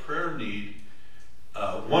valid prayer need.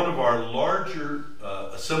 One of our larger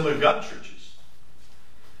Assembly of God churches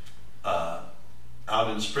out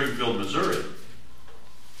in Springfield, Missouri,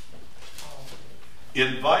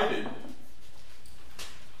 invited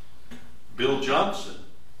Bill Johnson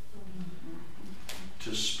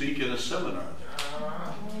to speak in a seminar there.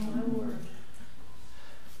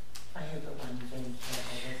 I heard the one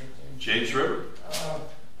James River.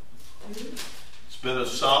 It's been a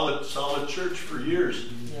solid church for years.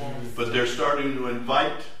 Yes. But they're starting to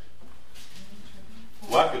invite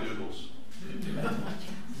wackadoodles,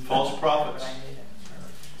 false prophets.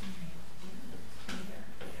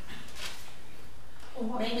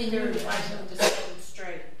 Maybe they're advising them to set them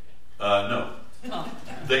straight. No. Oh.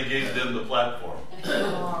 They gave them the platform.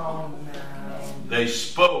 Oh, no. They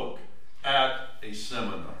spoke at a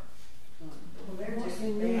seminar. Well, they're just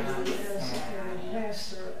in need as a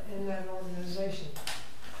pastor in that organization.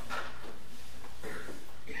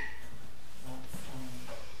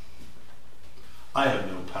 I have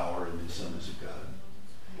no power in the Assemblies of God,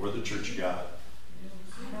 or the Church of God,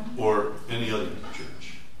 or any other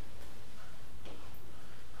church.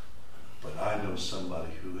 But I know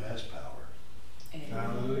somebody who has power.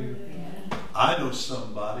 Hallelujah. I know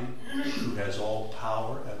somebody who has all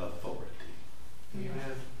power and authority.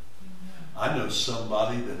 Amen. I know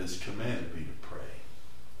somebody that has commanded me to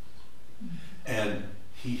pray. And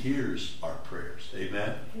he hears our prayers.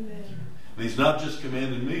 Amen? Amen. And he's not just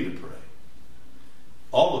commanded me to pray.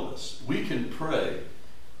 All of us, we can pray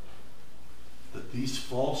that these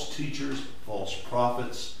false teachers, false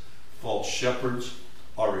prophets, false shepherds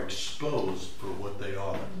are exposed for what they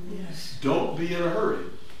are. Yes. Don't be in a hurry,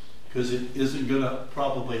 because it isn't going to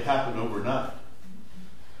probably happen overnight.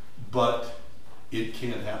 But it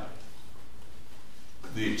can happen.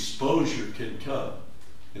 The exposure can come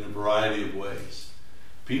in a variety of ways.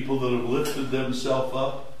 People that have lifted themselves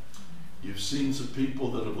up, you've seen some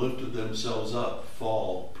people that have lifted themselves up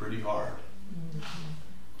fall pretty hard.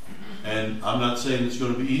 And I'm not saying it's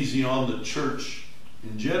going to be easy on the church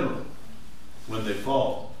in general when they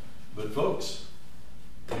fall. But folks,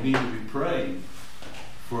 we need to be praying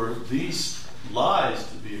for these lies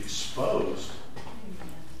to be exposed,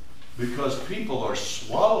 because people are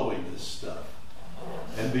swallowing this stuff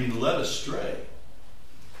and being led astray.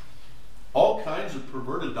 All kinds of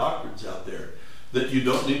perverted doctrines out there that you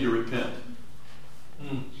don't need to repent.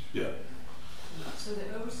 Yeah. So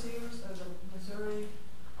the overseers of the Missouri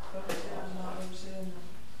folks that are not overseeing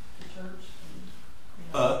the church?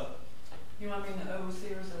 You know what I mean, the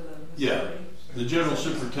overseers of the Missouri? Yeah. The general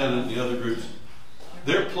superintendent and the other groups,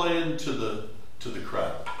 they're playing to the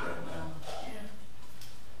crowd right now.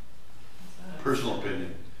 Personal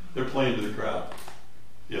opinion. They're playing to the crowd.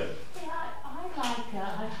 Yeah. Yeah, I like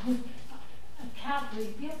Calvary. Have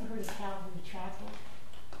you ever heard of Calvary Chapel?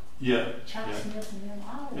 Yeah. Chuck Yeah. Smith and them. I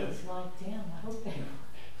always liked them. I hope they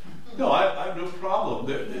No, I have no problem.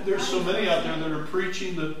 There's so many out there that are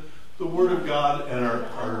preaching the Word of God and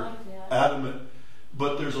are adamant.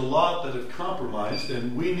 But there's a lot that have compromised,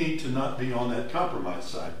 and we need to not be on that compromise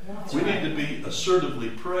side. We need to be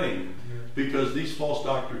assertively praying, because these false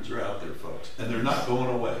doctrines are out there, folks, and they're not going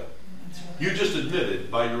away. You just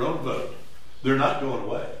admitted by your own vote, they're not going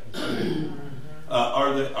away.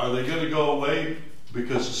 Are they going to go away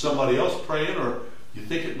because of somebody else praying, or you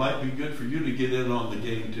think it might be good for you to get in on the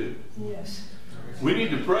game too? Yes. We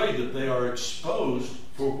need to pray that they are exposed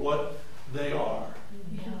for what they are.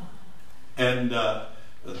 Yeah. And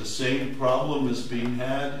the same problem is being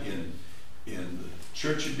had in the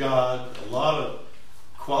Church of God. A lot of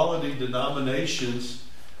quality denominations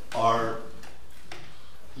are,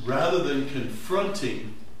 rather than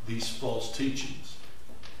confronting these false teachings,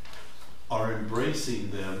 are embracing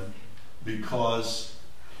them because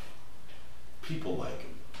people like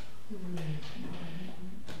them.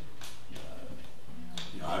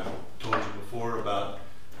 I've told you before about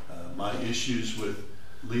my issues with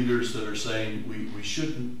leaders that are saying we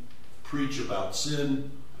shouldn't preach about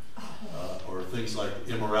sin or things like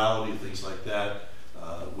immorality, things like that.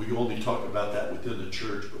 We only talk about that within the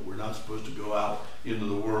church, but we're not supposed to go out into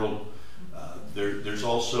the world. There's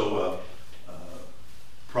also a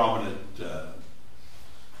prominent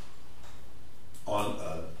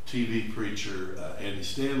on TV preacher, Andy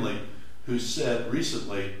Stanley, who said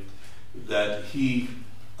recently that he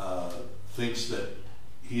thinks that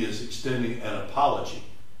he is extending an apology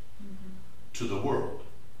to the world.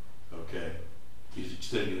 Okay? He's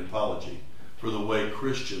extending an apology for the way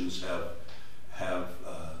Christians have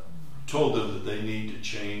told them that they need to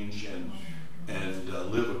change and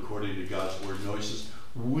live according to God's word. No, he says,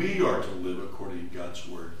 we are to live according to God's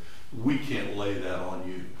word. We can't lay that on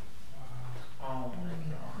you. Oh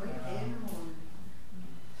my God.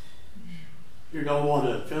 You don't want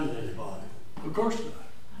to offend anybody. Of course not.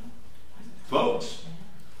 Folks,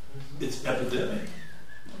 it's epidemic.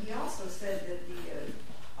 He also said that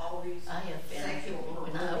all these I have been, sexual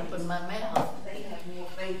when I open my mouth. they have more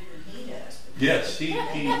faith than he does. Yes,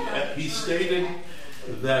 he stated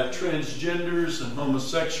that transgenders and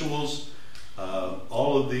homosexuals,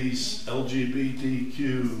 all of these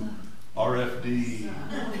LGBTQ, RFD,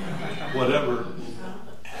 whatever,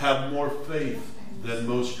 have more faith than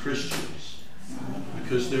most Christians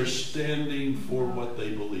because they're standing for what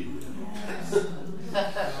they believe in.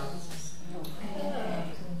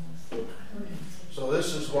 So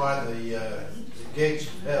this is why the gates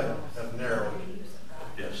of heaven have narrowed.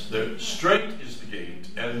 Yes, the straight is the gate,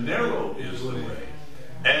 and narrow is the way,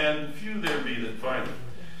 and few there be that find it.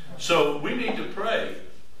 So we need to pray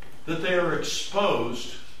that they are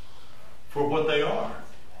exposed for what they are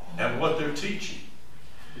and what they're teaching.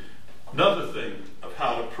 Another thing of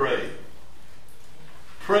how to pray.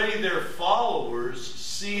 Pray their followers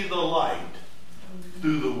see the light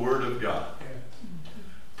through the Word of God.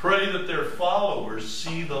 Pray that their followers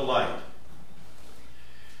see the light.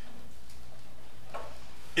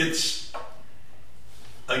 It's,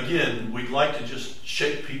 again, we'd like to just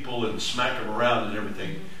shake people and smack them around and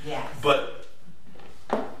everything. Yes. But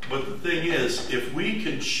the thing is, if we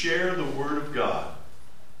can share the Word of God,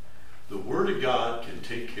 the Word of God can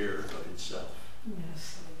take care of itself.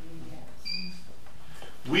 Yes.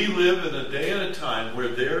 We live in a day and a time where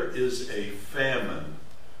there is a famine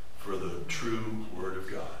for the true Word of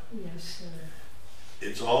God. Yes, sir.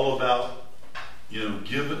 It's all about,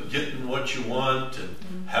 getting what you want and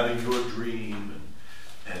having your dream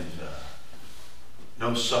and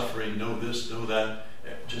no suffering, no this, no that,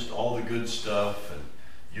 just all the good stuff, and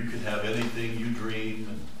you can have anything you dream.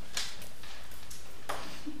 And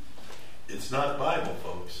it's not Bible,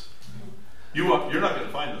 folks. You're not going to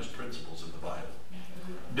find those principles in the Bible.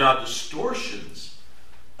 Now, distortions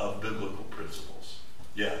of biblical principles,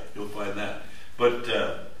 yeah, you'll find that, but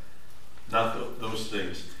not those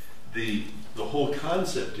things. The whole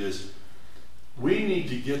concept is we need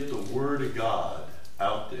to get the Word of God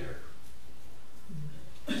out there.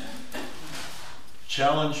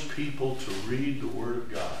 Challenge people to read the Word of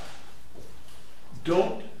God.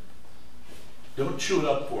 Don't chew it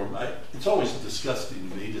up for them. It's always disgusting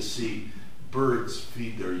to me to see birds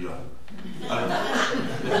feed their young.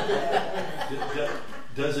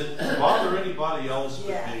 Does it bother anybody else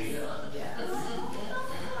but me?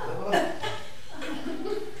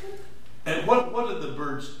 And what do the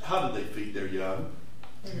birds, how do they feed their young?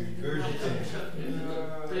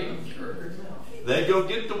 They go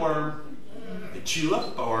get the worm, they chew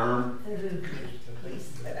up the worm, They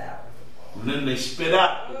spit out. and then they spit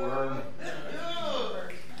out the worm.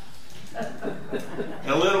 And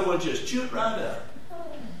the little one just chew it right up.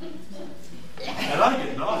 And I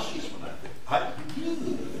get nauseous when I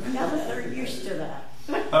think. Now that they're used to that.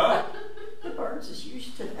 Huh? The birds is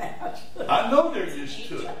used to that. I know they're used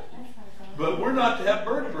to it. But we're not to have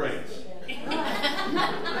bird brains.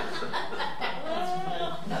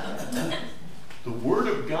 The Word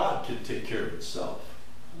of God can take care of itself.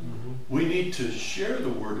 We need to share the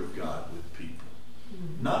Word of God with people.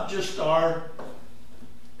 Not just our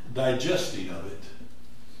digesting of it.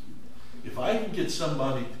 If I can get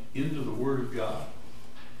somebody into the Word of God,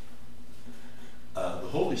 the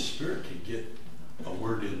Holy Spirit can get a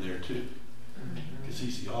word in there too, because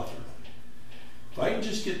He's the author of it. If I can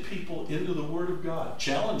just get people into the Word of God,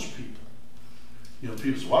 challenge people.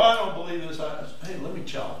 People say, well, I don't believe this. Hey, let me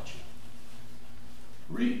challenge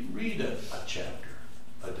you. Read a chapter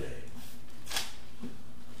a day.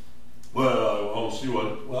 Well, I don't see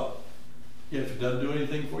what. Well, if it doesn't do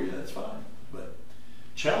anything for you, that's fine. But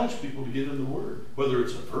challenge people to get in the Word, whether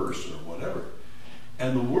it's a verse or whatever.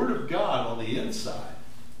 And the Word of God on the inside,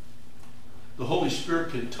 the Holy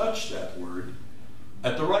Spirit can touch that Word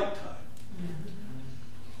at the right time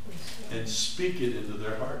and speak it into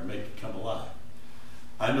their heart and make it come alive.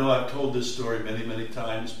 I know I've told this story many, many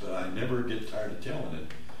times, but I never get tired of telling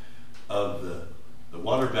it, of the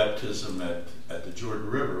water baptism at the Jordan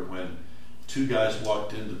River when two guys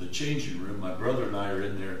walked into the changing room. My brother and I are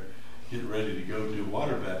in there getting ready to go do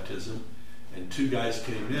water baptism, and two guys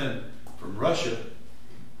came in from Russia.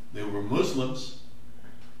 They were Muslims,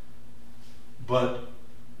 but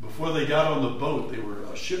before they got on the boat, they were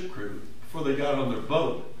a ship crew before they got on their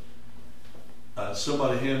boat,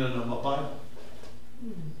 somebody handed them a Bible.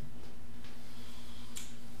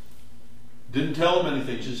 Didn't tell them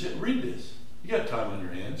anything. Just said, read this. You got time on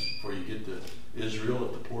your hands before you get to Israel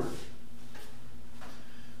at the port.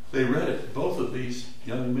 They read it. Both of these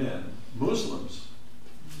young men, Muslims,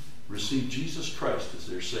 received Jesus Christ as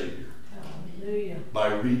their Savior. Hallelujah.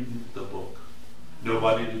 By reading the book.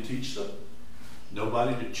 Nobody to teach them.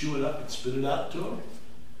 Nobody to chew it up and spit it out to them.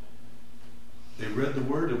 They read the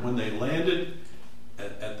Word, and when they landed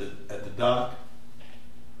at the dock,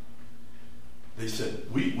 they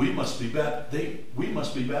said, we must be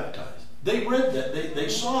baptized. They read that. They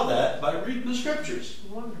saw that by reading the Scriptures.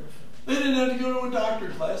 Wonderful. They didn't have to go to a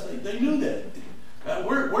doctor's class. They knew that.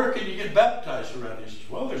 Where can you get baptized around here? He says,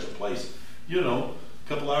 well, there's a place, a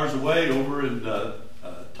couple hours away over in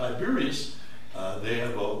Tiberias. They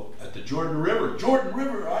have at the Jordan River. Jordan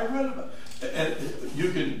River, I read about. And you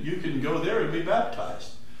can go there and be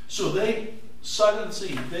baptized. So they, sight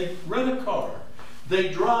unseen, they rent a car. They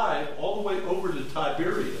drive all the way over to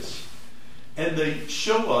Tiberias, and they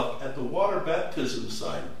show up at the water baptism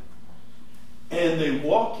site. And they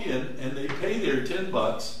walk in, and they pay their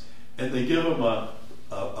 $10, and they give them a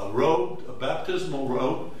robe, a baptismal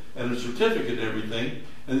robe, and a certificate and everything.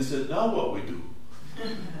 And they said, now what we do?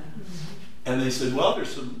 And they said, well,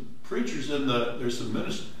 there's some preachers there's some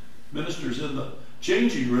ministers in the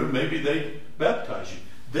changing room. Maybe they baptize you.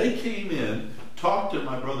 They came in, talked to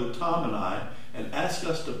my brother Tom and I, and asked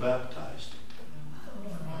us to baptize them.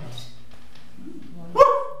 Woo!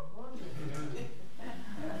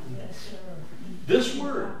 This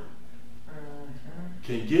word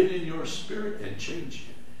can get in your spirit and change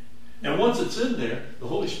you. And once it's in there, the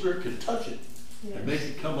Holy Spirit can touch it and make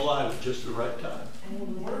it come alive at just the right time. And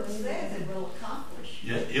the word says it will accomplish.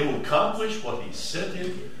 Yeah, it will accomplish what He sent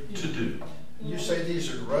it to do. You say these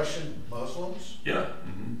are Russian Muslims? Yeah.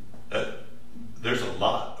 Mm-hmm. There's a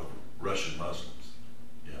lot of Russian Muslims.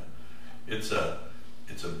 Yeah. It's a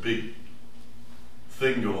big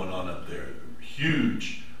thing going on up there.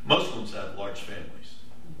 Huge. Muslims have large families.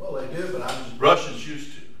 Well, they do, but Russians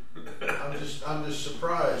used to. I'm just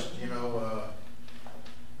surprised,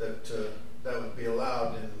 that that would be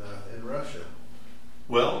allowed in Russia.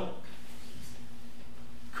 Well,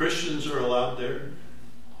 Christians are allowed there.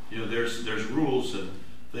 There's rules and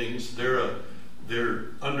things. They're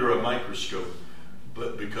under a microscope,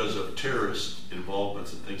 but because of terrorist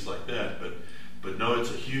involvements and things like that. But no, it's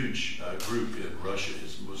a huge group in Russia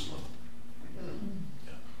is Muslim,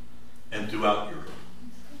 and throughout Europe.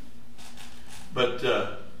 But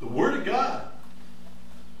the Word of God,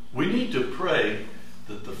 we need to pray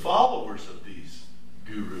that the followers of these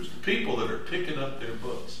gurus, the people that are picking up their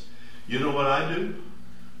books, you know what I do?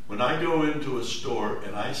 When I go into a store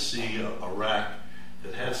and I see a rack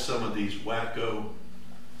that has some of these wacko,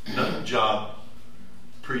 nut job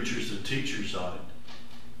preachers and teachers on it,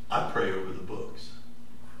 I pray over the books.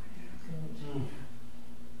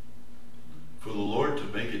 For the Lord to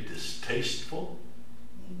make it distasteful,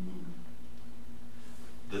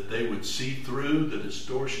 that they would see through the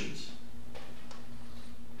distortions.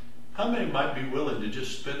 How many might be willing to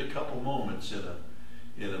just spend a couple moments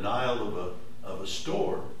in an aisle of a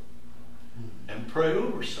store and pray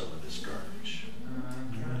over some of this garbage?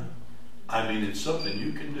 I mean, it's something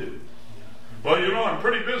you can do. Well, I'm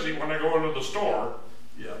pretty busy when I go into the store.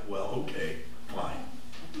 Yeah, well, okay, fine.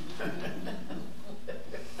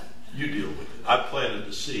 You deal with it. I planted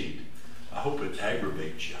the seed. I hope it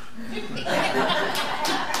aggravates you.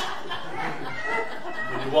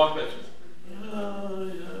 When you walk back,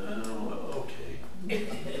 okay.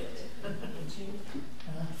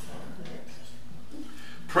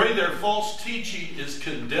 Pray their false teaching is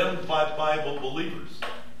condemned by Bible believers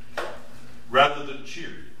rather than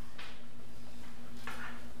cheered.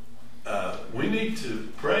 We need to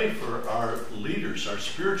pray for our leaders, our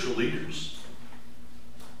spiritual leaders,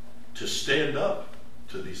 to stand up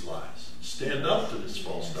to these lies, stand up to this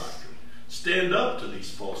false doctrine, stand up to these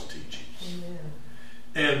false teachings. Amen.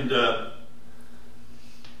 And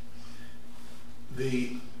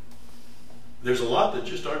there's a lot that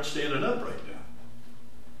just aren't standing up right now.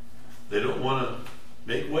 They don't want to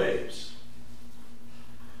make waves.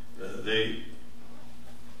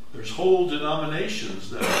 There's whole denominations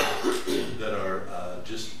that are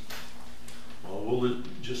just, well, we'll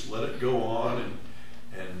just let it go on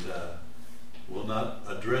and we'll not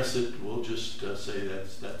address it. We'll just say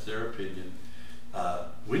that's their opinion.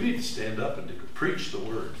 We need to stand up and to preach the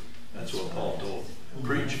word. That's what Paul told.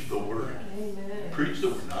 Preach the word. Amen. Preach the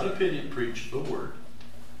word, not opinion. Preach the word.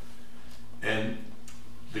 And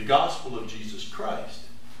the gospel of Jesus Christ.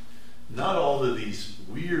 Not all of these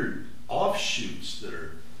weird offshoots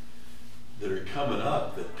that are coming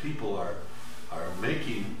up that people are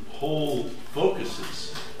making whole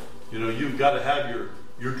focuses. You know, you've got to have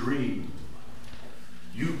your dream.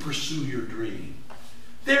 You pursue your dream.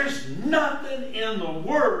 There's nothing in the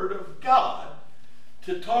Word of God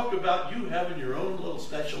to talk about you having your own little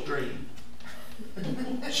special dream.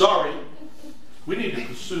 Sorry. We need to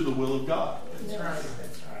pursue the will of God. That's right.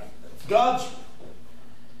 God's.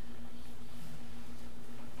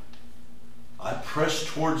 I press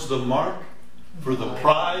towards the mark for the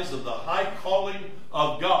prize of the high calling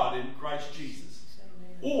of God in Christ Jesus.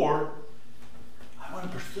 Or, I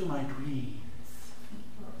want to pursue my dreams.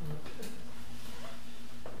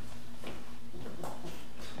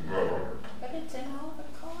 But it's in all the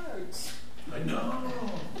cards. I know.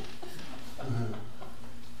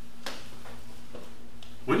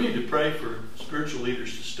 We need to pray for spiritual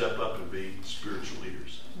leaders to step up and be spiritual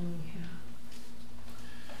leaders.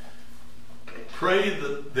 Pray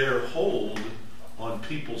that their hold on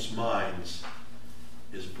people's minds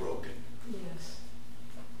is broken. Yes.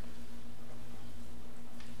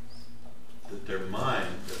 That their mind,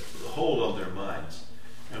 the hold on their minds.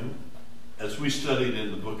 And as we studied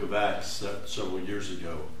in the book of Acts several years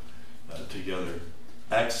ago together,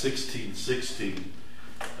 Acts 16:16,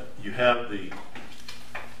 you have the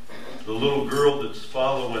little girl that's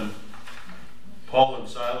following Paul and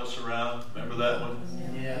Silas around. Remember that one?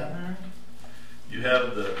 Yeah. You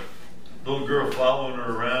have the little girl following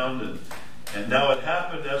her around, and now it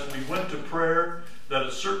happened as we went to prayer that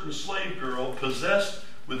a certain slave girl possessed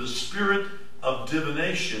with a spirit of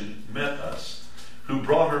divination met us, who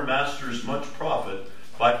brought her masters much profit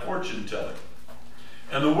by fortune telling.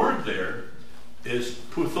 And the word there is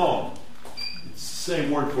puthon. It's the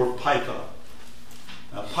same word for python.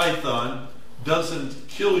 Now, python doesn't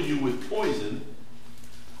kill you with poison.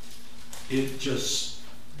 It just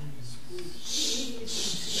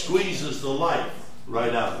squeezes the life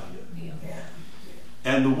right out of you.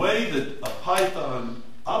 And the way that a python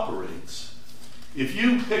operates, if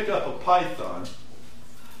you pick up a python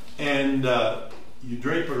and you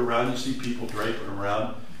drape it around, you see people draping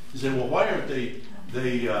around, you say, well, why aren't they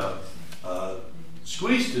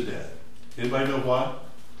squeezed to death? Anybody know why?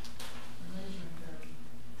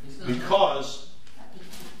 Because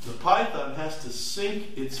the python has to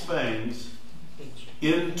sink its fangs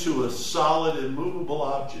into a solid, immovable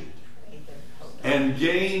object and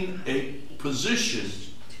gain a position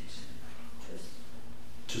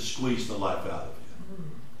to squeeze the life out of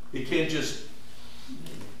you. It can't just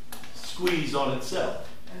squeeze on itself.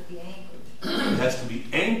 It has to be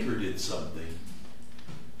anchored in something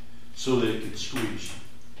so that it can squeeze you.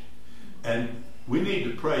 And we need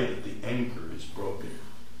to pray that the anchor is broken.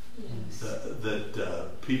 Yes.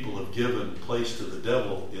 That people have given place to the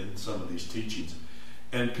devil in some of these teachings.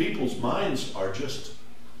 And people's minds are just,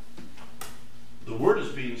 the word is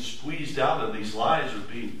being squeezed out and these lies are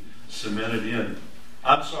being cemented in.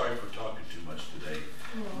 I'm sorry for talking too much today,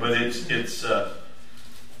 but it's that's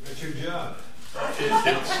your job.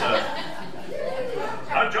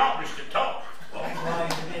 My job is to talk.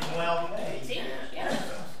 Well paid.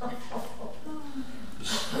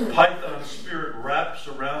 The python spirit wraps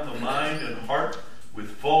around the mind and heart with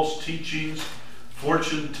false teachings,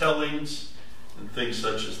 fortune tellings, and things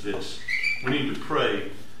such as this. We need to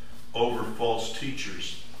pray over false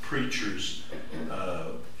teachers, preachers,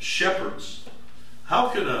 shepherds. How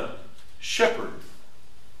can a shepherd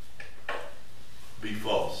be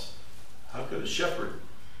false? How could a shepherd?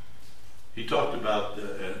 He talked about,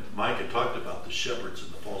 and Micah talked about the shepherds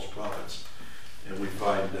and the false prophets. And we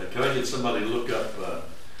find, can I get somebody to look up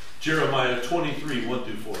Jeremiah 23, 1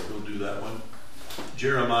 through 4? Go do that one.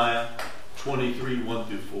 Jeremiah 23, 1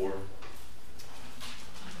 through 4.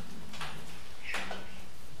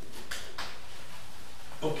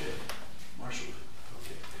 Okay. Marshall.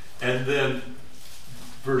 Okay. And then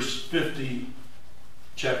verse 50,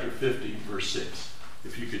 chapter 50, verse 6.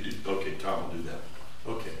 If you could do, okay, Tom will do that.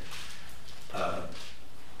 Okay.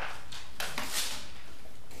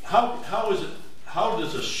 How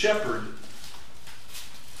does a shepherd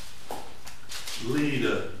lead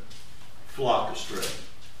a flock astray?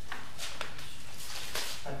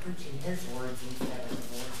 By preaching his words instead of the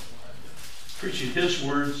Lord's words. Preaching his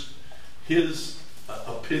words, his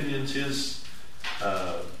opinions, his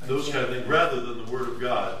those kind of things, rather than the Word of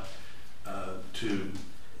God, to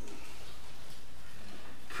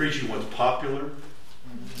preaching what's popular,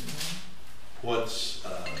 what's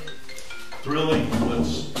thrilling,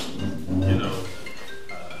 what's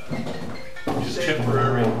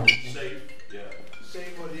contemporary, safe. Yeah. Say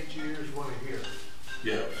what each ears want to hear.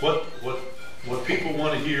 Yeah. What people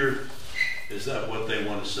want to hear Is that what they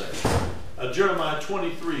want to say? Jeremiah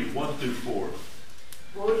 23, 1 through 4.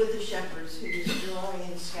 Woe to the shepherds who destroy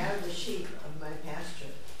and scatter the sheep of my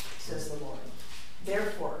pasture, says the Lord.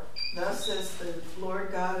 Therefore, thus says the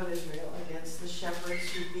Lord God of Israel against the shepherds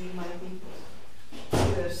who feed my people.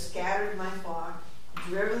 You have scattered my flock,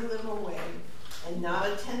 driven them away, and not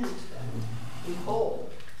attended to them.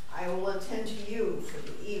 Behold, I will attend to you for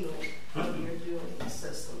the evil of your doing,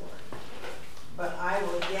 says the Lord. But I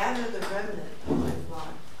will gather the remnant of my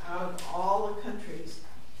flock out of all the countries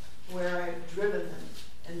where I've driven them,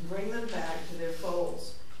 and bring them back to their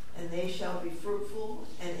folds, and they shall be fruitful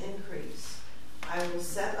and increase. I will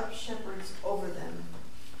set up shepherds over them,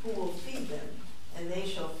 who will feed them, and they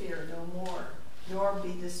shall fear no more, nor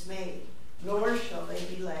be dismayed, nor shall they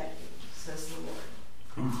be lacking, says the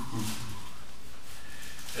Lord.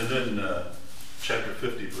 And then chapter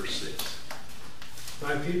 50, verse 6.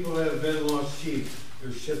 My people have been lost sheep.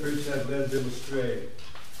 Their shepherds have led them astray.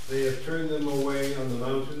 They have turned them away on the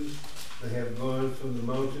mountains. They have gone from the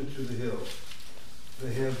mountain to the hill.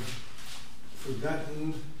 They have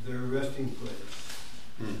forgotten their resting place.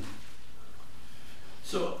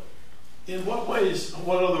 So, in what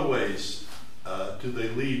other ways do they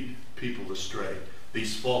lead people astray?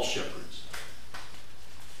 These false shepherds.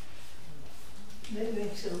 They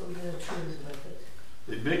mix a little bit of truth with it.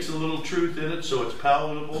 They mix a little truth in it so it's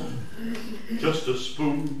palatable. Just a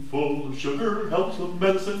spoonful of sugar helps the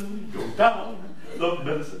medicine go down the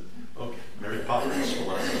medicine. Okay, Mary Poppins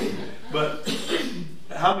philosophy. But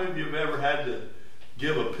how many of you have ever had to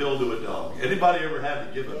give a pill to a dog? Anybody ever had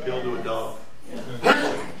to give a pill to a dog?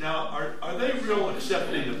 Now, are they real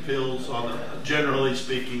accepting of pills, generally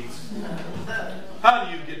speaking? How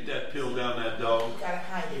do you get that pill down that dog? You gotta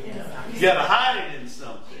hide it in something. You gotta hide it in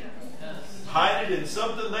something. Hide it in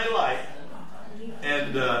something they like.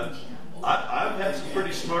 And I've had some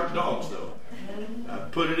pretty smart dogs, though. I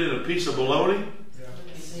put it in a piece of bologna,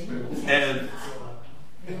 and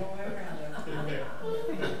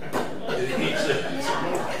it eats it.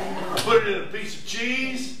 I put it in a piece of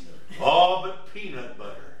cheese, all but peanut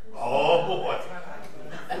butter. Oh boy.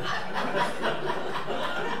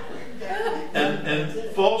 And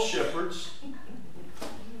false shepherds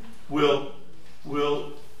will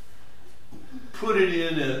put it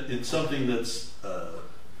in something that's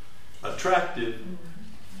attractive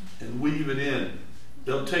and weave it in.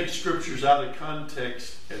 They'll take scriptures out of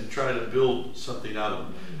context and try to build something out of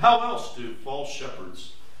them. How else do false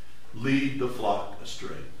shepherds lead the flock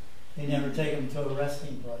astray? They never take them to a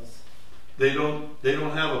resting place. They don't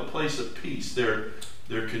have a place of peace. They're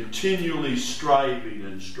continually striving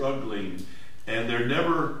and struggling, and they're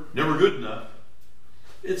never good enough.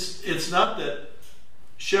 It's not that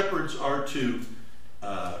shepherds are to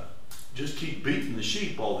just keep beating the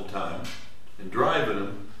sheep all the time and driving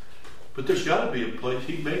them, but there's got to be a place.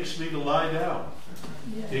 He makes me to lie down.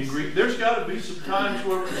 Yes. In Greek, there's got to be some times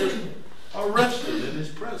where we're just arrested in His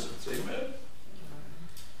presence. Amen.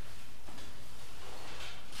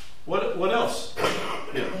 What else?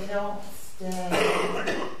 Yeah.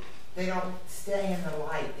 They don't stay in the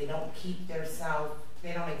light. They don't keep their self.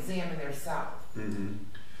 They don't examine their self. Mm-hmm.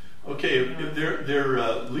 Okay, if they're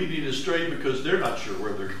leading astray because they're not sure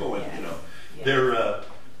where they're going. Yes. You know,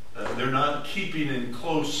 yes. They're not keeping in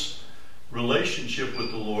close relationship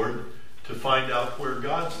with the Lord to find out where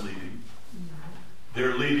God's leading.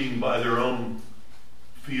 They're leading by their own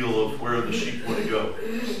feel of where the sheep want to go.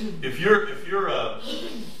 If you're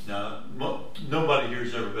now, nobody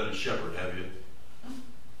here's ever been a shepherd, have you?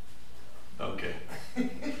 Okay.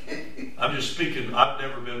 I'm just speaking. I've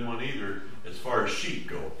never been one either, as far as sheep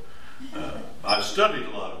go. I've studied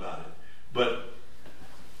a lot about it, but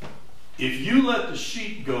if you let the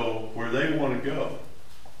sheep go where they want to go,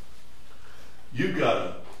 you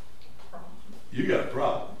got a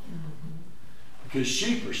problem. Because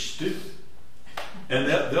sheep are stupid, and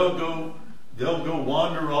they'll go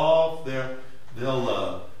wander off.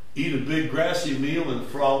 They'll eat a big grassy meal and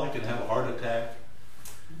frolic and have a heart attack.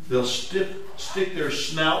 They'll stick their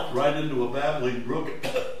snout right into a babbling brook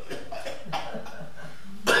and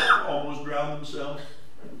almost drown themselves.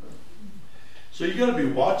 So you got to be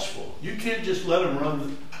watchful. You can't just let them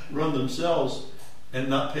run themselves and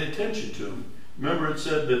not pay attention to them. Remember, it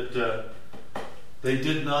said that they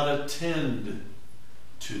did not attend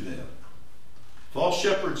to them. False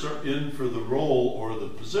shepherds are in for the role or the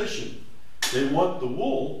position. They want the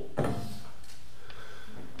wool,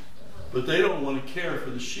 but they don't want to care for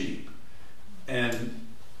the sheep. And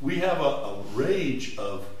we have a rage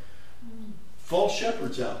of false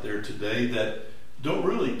shepherds out there today that don't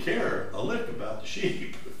really care a lick about the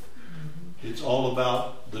sheep. It's all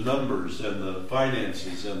about the numbers and the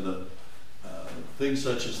finances and the things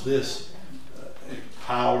such as this,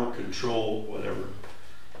 power, control, whatever.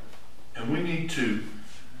 And we need to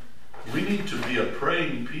be a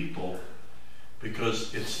praying people,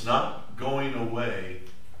 because it's not going away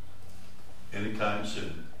anytime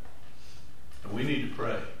soon. And we need to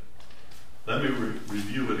pray. Let me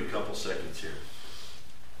review it a couple seconds here.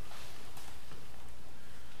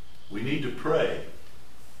 We need to pray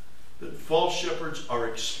that false shepherds are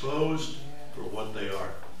exposed for what they are.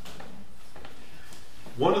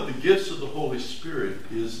 One of the gifts of the Holy Spirit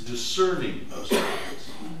is discerning of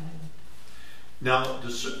spirits. Now,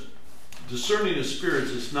 discerning of spirits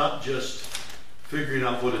is not just figuring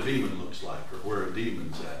out what a demon looks like or where a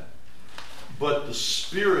demon's at, but the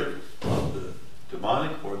spirit of the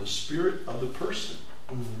demonic or the spirit of the person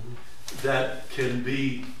that can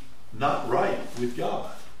be not right with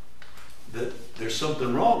God, that there's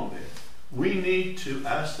something wrong there. We need to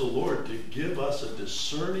ask the Lord to give us a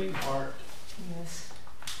discerning heart. Yes.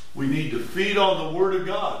 We need to feed on the Word of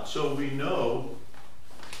God so we know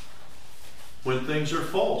when things are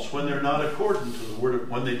false, when they're not according to the Word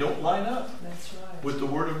when they don't line up That's right. with the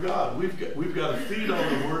Word of God. We've got to feed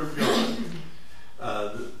on the Word of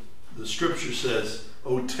God. The Scripture says,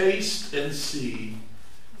 "Oh, taste and see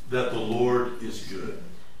that the Lord is good."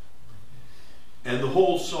 And the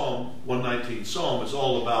whole Psalm 119 Psalm is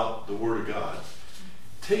all about the Word of God.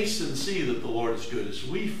 Taste and see that the Lord is good. As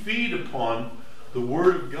we feed upon the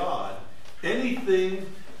Word of God, anything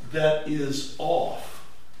that is off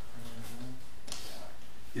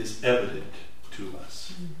is evident to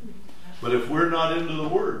us. But if we're not into the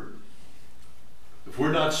Word, if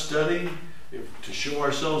we're not studying to show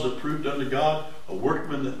ourselves approved unto God, a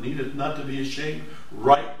workman that needeth not to be ashamed,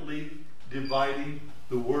 rightly dividing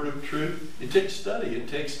the word of truth, it takes study. It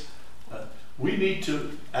takes. We need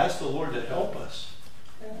to ask the Lord to help us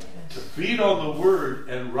to feed on the word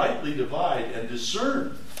and rightly divide and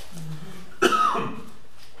discern.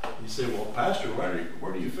 You say, "Well, Pastor,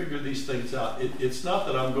 where do you figure these things out?" It's not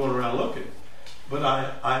that I'm going around looking, but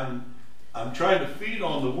I'm trying to feed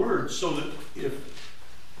on the word so that if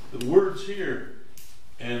the word's here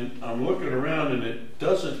and I'm looking around and it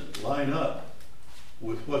doesn't line up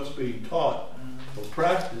with what's being taught or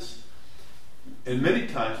practiced, and many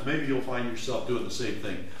times maybe you'll find yourself doing the same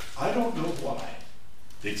thing. I don't know why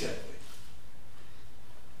exactly,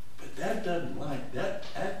 but that doesn't line.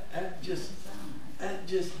 That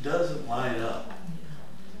just doesn't line up.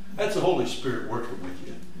 That's the Holy Spirit working with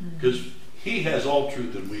you, because He has all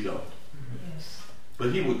truth and we don't.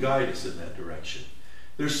 But He will guide us in that direction.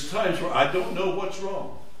 There's times where I don't know what's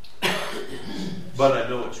wrong, but I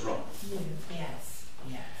know it's wrong. Yes,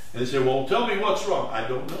 yes. And they say, "Well, tell me what's wrong." I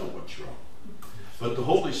don't know what's wrong. But the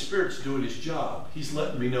Holy Spirit's doing His job. He's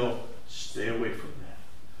letting me know, stay away from that.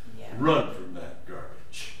 Yeah. Run from that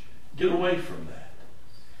garbage. Get away from that.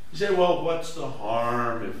 You say, "Well, what's the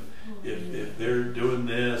harm if they're doing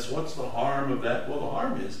this? What's the harm of that?" Well, the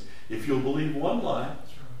harm is, if you'll believe one lie,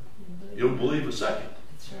 you'll believe a second.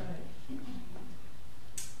 That's right.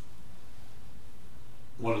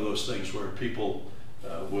 One of those things where people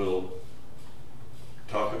will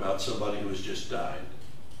talk about somebody who has just died.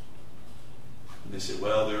 And they say,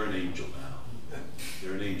 "Well, they're an angel now.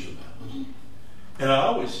 They're an angel now." And I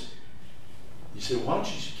always, you say, "Why don't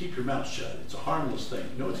you just keep your mouth shut? It's a harmless thing."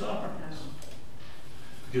 No, it's not harmless.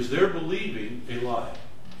 Because they're believing a lie.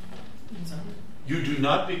 You do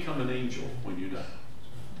not become an angel when you die.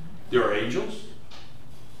 There are angels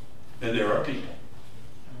and there are people.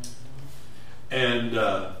 And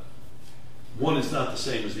one is not the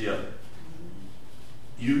same as the other.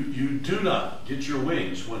 You do not get your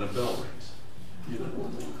wings when a bell rings.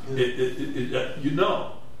 You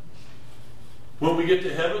know. When we get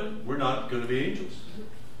to heaven, we're not going to be angels.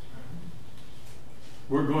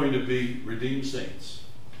 We're going to be redeemed saints.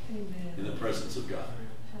 Amen. In the presence of God.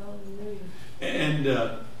 Hallelujah. And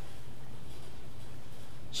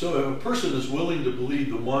so if a person is willing to believe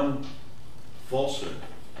the one falsehood,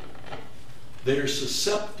 they are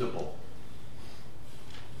susceptible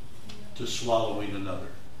to swallowing another.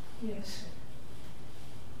 Yes.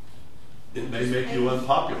 It may make you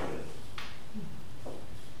unpopular.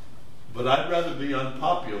 But I'd rather be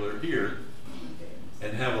unpopular here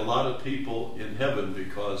and have a lot of people in heaven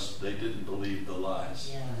because they didn't believe the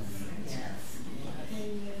lies. Yes. Yes.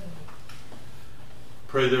 Amen.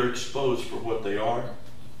 Pray they're exposed for what they are.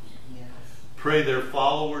 Yes. Pray their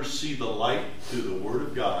followers see the light through the Word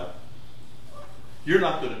of God. You're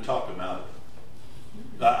not going to talk them out of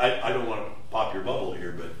it. I don't want to pop your bubble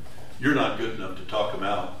here, but you're not good enough to talk them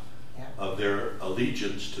out of their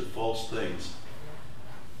allegiance to false things.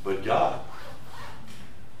 But God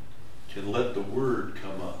can let the Word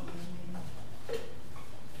come up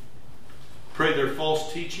Pray their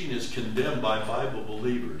false teaching is condemned by Bible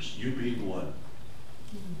believers, you being one.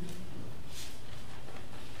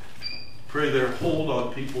 Pray their hold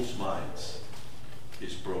on people's minds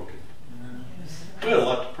is broken. We have a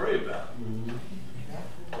lot to pray about.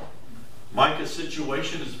 Micah's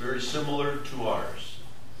situation is very similar to ours.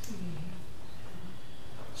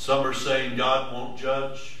 Some are saying God won't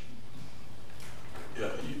judge.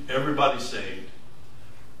 Everybody's saved.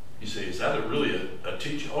 You say, is that really a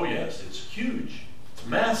teaching? Oh yes, it's huge. It's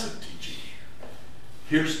massive teaching.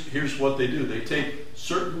 Here's what they do. They take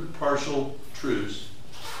certain partial truths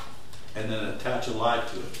and then attach a lie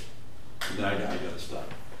to it. And then I gotta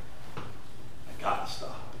stop. I gotta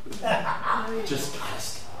stop. Just gotta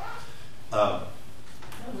stop.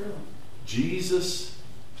 Jesus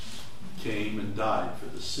came and died for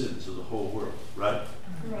the sins of the whole world, right?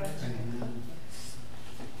 Right.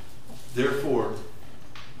 Therefore,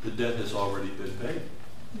 the debt has already been paid.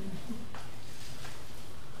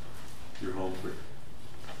 You're home free.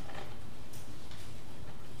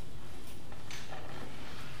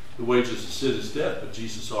 The wages of sin is death, but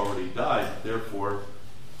Jesus already died. Therefore,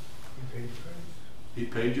 He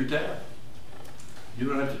paid your tab. You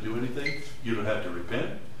don't have to do anything. You don't have to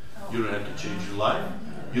repent. You don't have to change your life.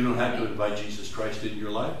 You don't have to invite Jesus Christ into your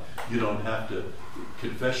life. You don't have to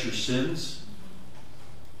confess your sins.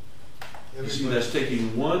 You see, that's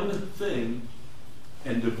taking one thing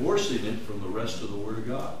and divorcing it from the rest of the Word of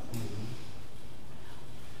God.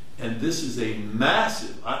 And this is a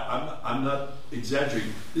massive, I'm not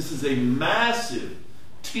exaggerating, this is a massive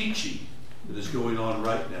teaching that is going on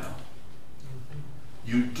right now.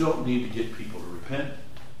 You don't need to get people to repent.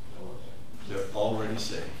 They're already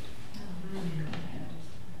saved.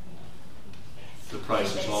 The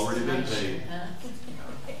price has already been paid.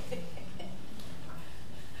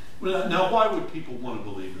 Well, now, why would people want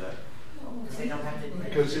to believe that?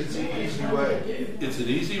 Because it's an easy way. It's an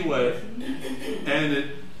easy way, and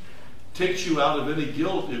it takes you out of any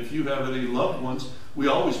guilt if you have any loved ones. We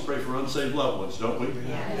always pray for unsaved loved ones, don't we?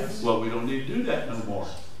 Yes. Well, we don't need to do that no more.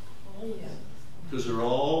 Because they're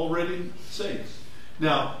already saved.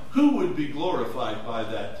 Now, who would be glorified by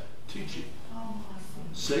that teaching?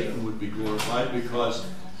 Satan would be glorified, because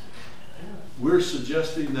we're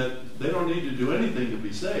suggesting that they don't need to do anything to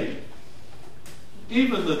be saved.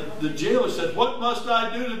 Even the jailer said, "What must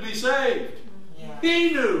I do to be saved?" Yeah.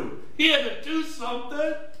 He knew. He had to do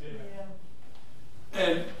something.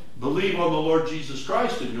 And believe on the Lord Jesus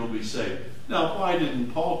Christ and you'll be saved. Now, why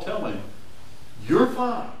didn't Paul tell him, "You're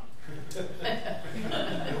fine"?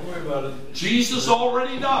 Don't worry about it. Jesus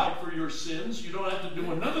already died for your sins. You don't have to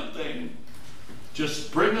do another thing.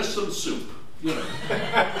 Just bring us some soup. You know.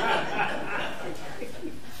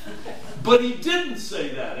 But he didn't say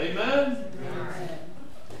that. Amen?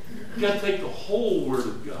 You got to take the whole Word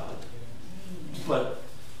of God. But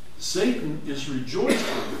Satan is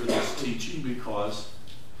rejoicing for this teaching, because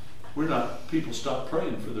people stop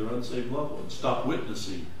praying for their unsaved loved ones, stop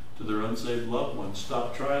witnessing to their unsaved loved ones,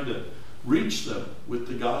 stop trying to reach them with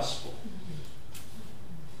the gospel.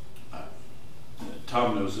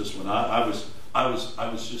 Tom knows this one. I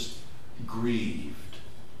was just grieved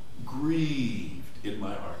in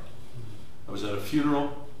my heart. I was at a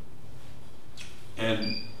funeral,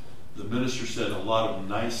 and the minister said a lot of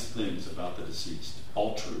nice things about the deceased,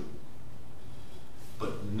 all true,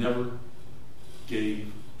 but never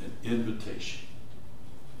gave an invitation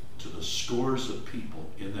to the scores of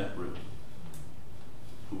people in that room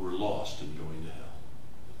who were lost and going to hell.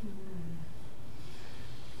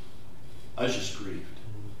 I was just grieved.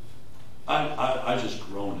 I just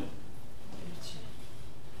groaned it.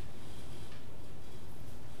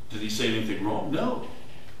 Did he say anything wrong? No.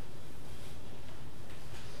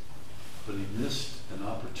 But he missed an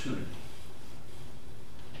opportunity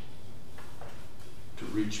to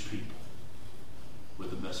reach people with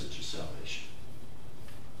the message of salvation.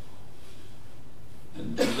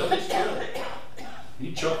 And that was good.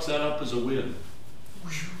 He chalks that up as a win.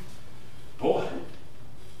 Boy,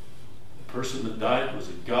 the person that died was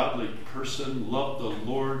a godly person, loved the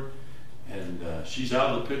Lord, and she's out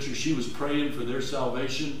of the picture. She was praying for their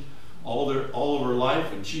salvation all of her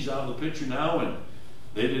life, and she's out of the picture now, and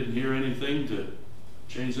they didn't hear anything to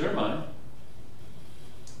change their mind.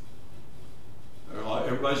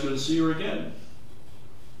 Everybody's going to see her again.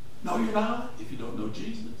 No, you're not, if you don't know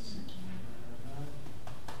Jesus.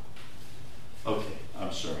 Okay,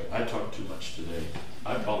 I'm sorry. I talked too much today.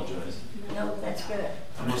 I apologize. No, that's good.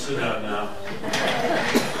 I'm going to sit down now.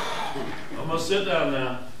 I'm going to sit down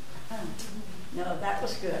now. No, that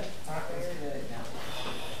was good. That was good.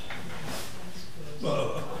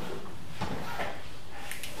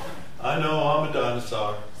 I know I'm a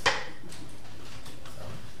dinosaur.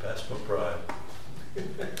 my pride.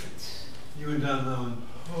 You and Don Lemon.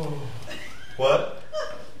 What?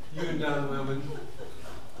 You and Don Lemon.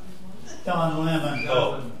 Don Lemon.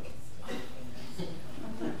 Oh.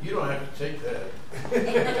 You don't have to take that.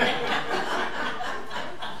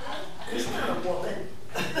 He's not a woman.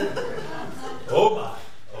 Oh my.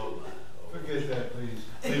 Oh my. Forget that, please.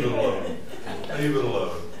 Leave it alone. Leave it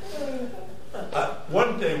alone.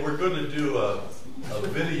 One day we're going to do a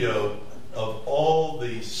video of all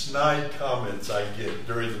the snide comments I get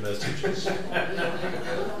during the messages.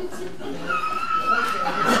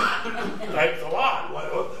 Thanks a lot. Like,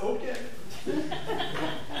 okay.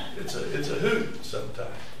 It's a hoot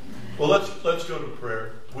sometimes. Well, let's go to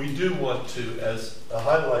prayer. We do want to, as a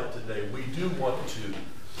highlight today, we do want to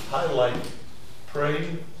highlight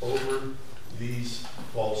praying over these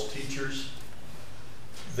false teachers.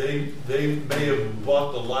 They may have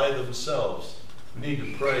bought the lie themselves. We need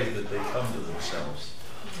to pray that they come to themselves.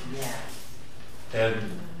 Yes.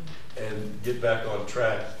 And get back on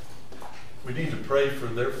track. We need to pray for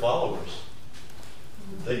their followers.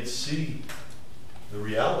 They'd see the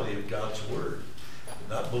reality of God's word,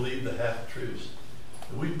 not believe the half-truths.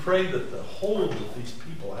 We pray that the hold that these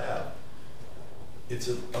people have, it's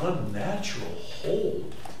an unnatural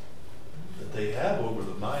hold that they have over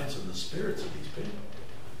the minds and the spirits of these people.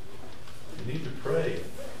 We need to pray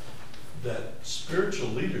that spiritual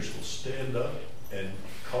leaders will stand up and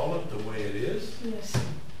call it the way it is. Yes.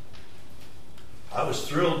 I was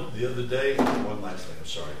thrilled the other day. One last thing. I'm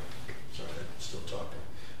sorry, I'm still talking.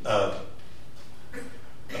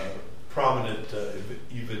 Prominent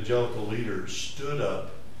evangelical leaders stood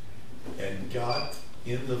up and got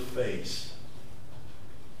in the face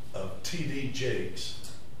of T.D.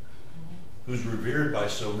 Jakes, who's revered by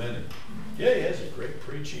so many. Yeah, he has a great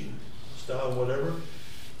preaching style, whatever,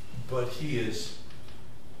 but he has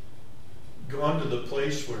gone to the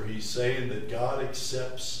place where he's saying that God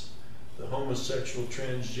accepts the homosexual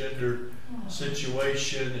transgender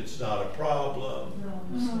situation. It's not a problem.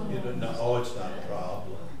 It's not a problem. No, it's not a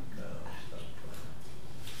problem.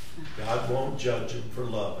 God won't judge him for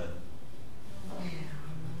loving.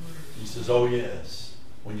 He says, oh yes,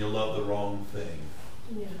 when you love the wrong thing.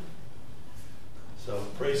 Yeah. So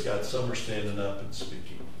praise God, some are standing up and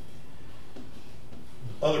speaking.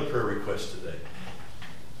 Other prayer requests today.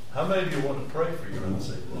 How many of you want to pray for your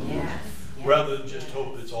unsaved loved ones? Yes. Rather than just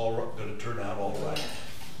hope it's all going to turn out all right.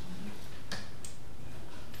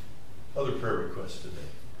 Other prayer requests today.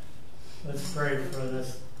 Let's pray for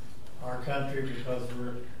this, our country, because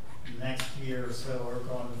next year or so we're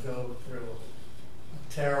going to go through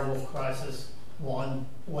a terrible crisis one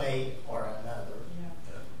way or another.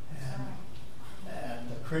 And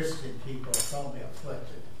the Christian people are going to be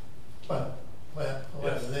afflicted,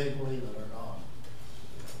 whether they believe it or not.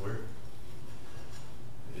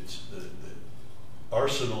 It's the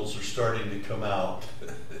arsenals are starting to come out.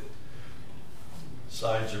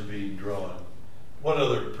 Sides are being drawn. What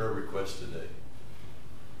other prayer requests today?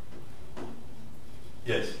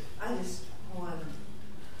 Yes. I just want to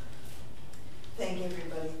thank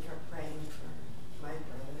everybody for praying for my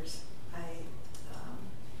brothers.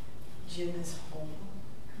 Jim is home,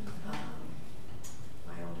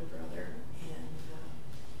 my older brother, and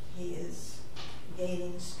he is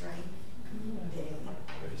gaining strength daily.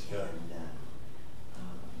 Praise God.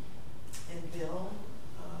 And Bill,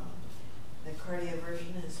 the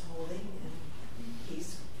cardioversion is holding, and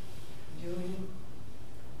he's doing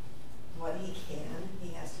what he can. He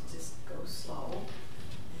has to just go slow.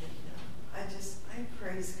 And I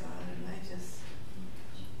praise God, and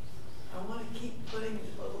I want to keep putting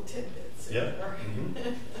little tidbits in there. Mm-hmm.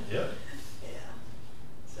 Yeah. Yeah.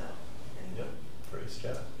 So. Anyway. Yeah. Praise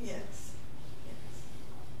God. Yes.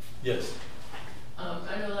 Yes.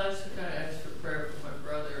 I know last week I asked for prayer for my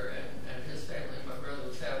brother and his family. My brother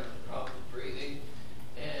was having a problem breathing,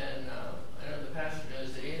 and I know the pastor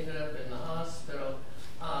knows that he ended up in the hospital.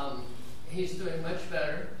 He's doing much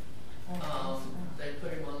better. They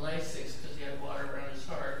put him on Lasix because he had water around his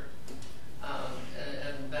heart,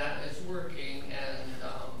 and that is working. And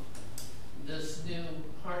this new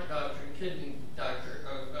heart doctor, kidney doctor,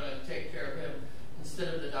 are going to take care of him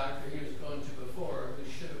instead of the doctor he was going to before, who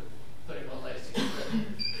should have put him on Lasix.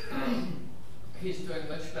 But he's doing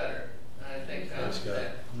much better, and I thank God for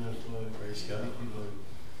that. Praise God.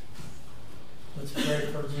 Let's pray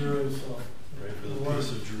for Jerusalem. Pray for the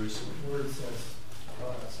peace of Jerusalem. The word says for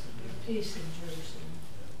us to do. Peace in Jerusalem.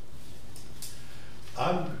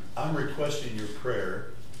 I'm requesting your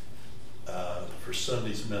prayer for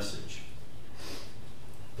Sunday's message.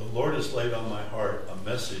 The Lord has laid on my heart a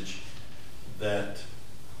message that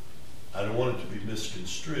I don't want it to be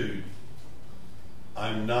misconstrued. I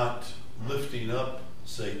I'm not lifting up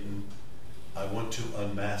Satan. I want to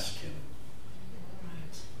unmask him.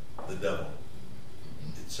 The devil.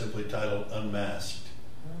 It's simply titled Unmasked.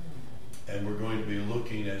 And we're going to be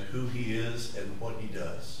looking at who he is and what he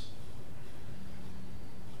does.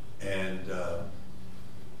 And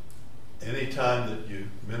anytime that you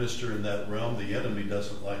minister in that realm, the enemy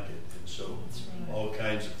doesn't like it. And so all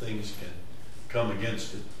kinds of things can come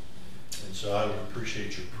against it. And so I would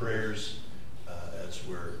appreciate your prayers as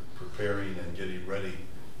we're preparing and getting ready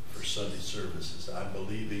for Sunday services. I'm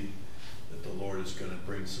believing that the Lord is going to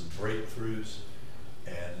bring some breakthroughs,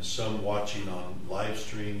 and some watching on live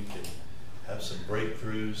stream can have some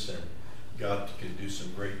breakthroughs, and God can do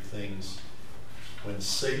some great things when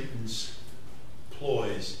Satan's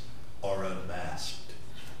ploys are unmasked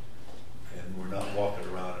and we're not walking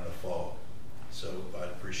around in a fog. So I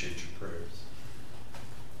appreciate your prayers.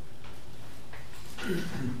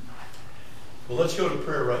 Well, let's go to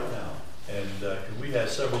prayer right now. And could we have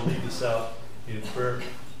several lead us out in prayer?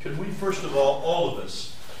 Could we, first of all of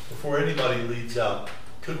us, before anybody leads out,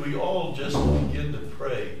 could we all just begin to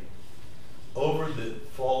pray over the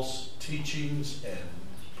false teachings and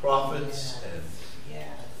prophets and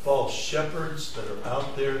false shepherds that are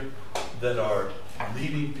out there that are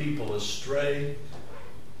leading people astray,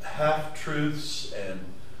 half-truths and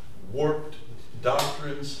warped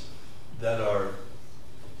doctrines that are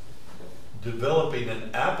developing an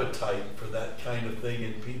appetite for that kind of thing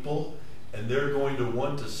in people, and they're going to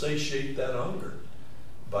want to satiate that hunger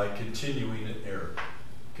by continuing in error.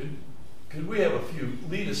 Could we have a few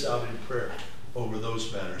lead us out in prayer over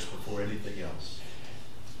those matters before anything else?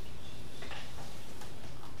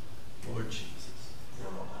 Lord Jesus.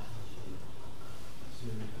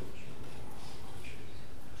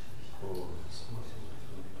 Oh.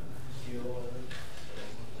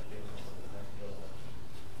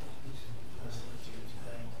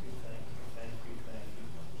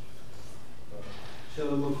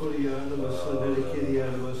 Shalom Korea, Namasandari Kiria,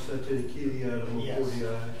 Namasatari Kiria,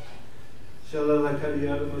 Namokoria. Shalala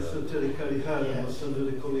Karia, Namasatari Kariha,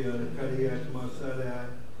 Namasandari Korea, Karia, Masada.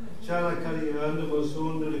 Shala Karia,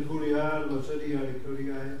 Namasundari Korea, Namasadia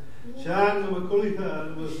Korea. Shan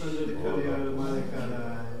Namakolia, Namasandari Karia,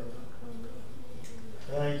 Namalakara.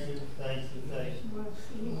 Thank you.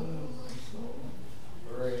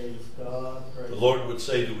 Praise God. The Lord would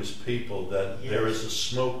say to his people that there is a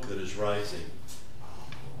smoke that is rising.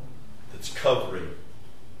 It's covering,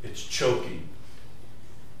 it's choking,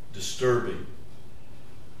 disturbing,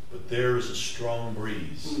 but there is a strong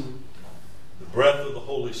breeze. The breath of the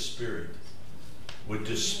Holy Spirit would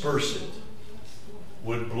disperse it,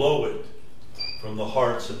 would blow it from the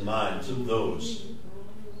hearts and minds of those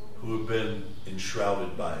who have been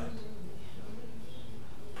enshrouded by it.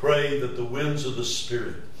 Pray that the winds of the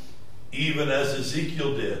Spirit, even as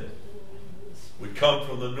Ezekiel did, would come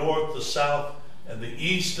from the north, the south, and the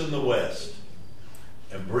east and the west,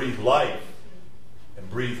 and breathe life, and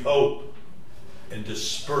breathe hope, and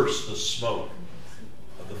disperse the smoke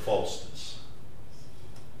of the falseness.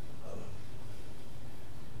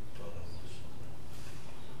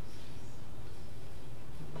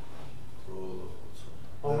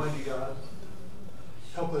 Almighty God,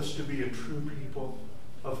 help us to be a true people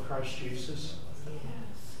of Christ Jesus.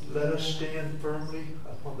 Let us stand firmly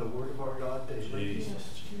upon the word of our God daily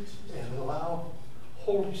and allow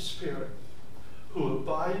Holy Spirit, who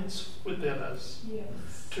abides within us,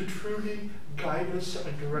 to truly guide us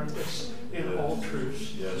and direct us in all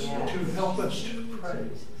truths, to help us to pray,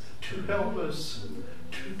 to help us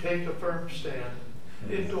to take a firm stand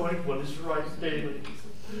in doing what is right daily,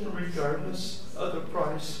 regardless of the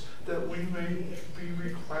price that we may be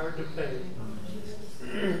required to pay.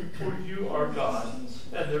 For you are God,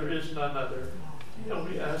 and there is none other. And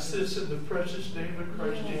we ask this in the precious name of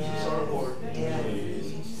Christ Jesus our Lord.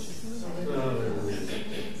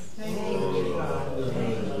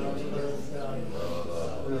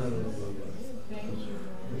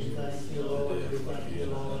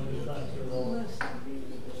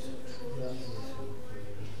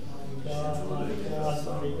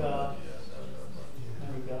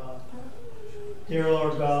 Dear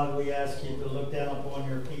Lord God, we ask you to look down upon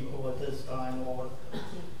your people at this time, Lord.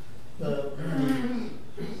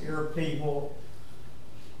 Your people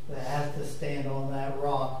that have to stand on that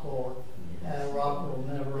rock, Lord. That rock will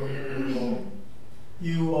never move, Lord.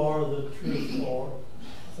 You are the truth, Lord.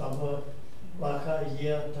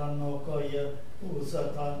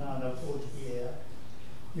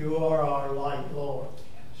 You are our light, Lord,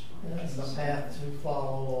 and the path to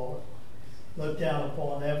follow, Lord. Look down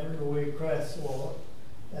upon every request, Lord,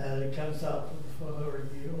 that it comes up for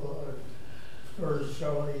you, Lord. First,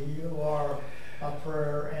 surely you are a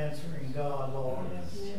prayer answering God, Lord.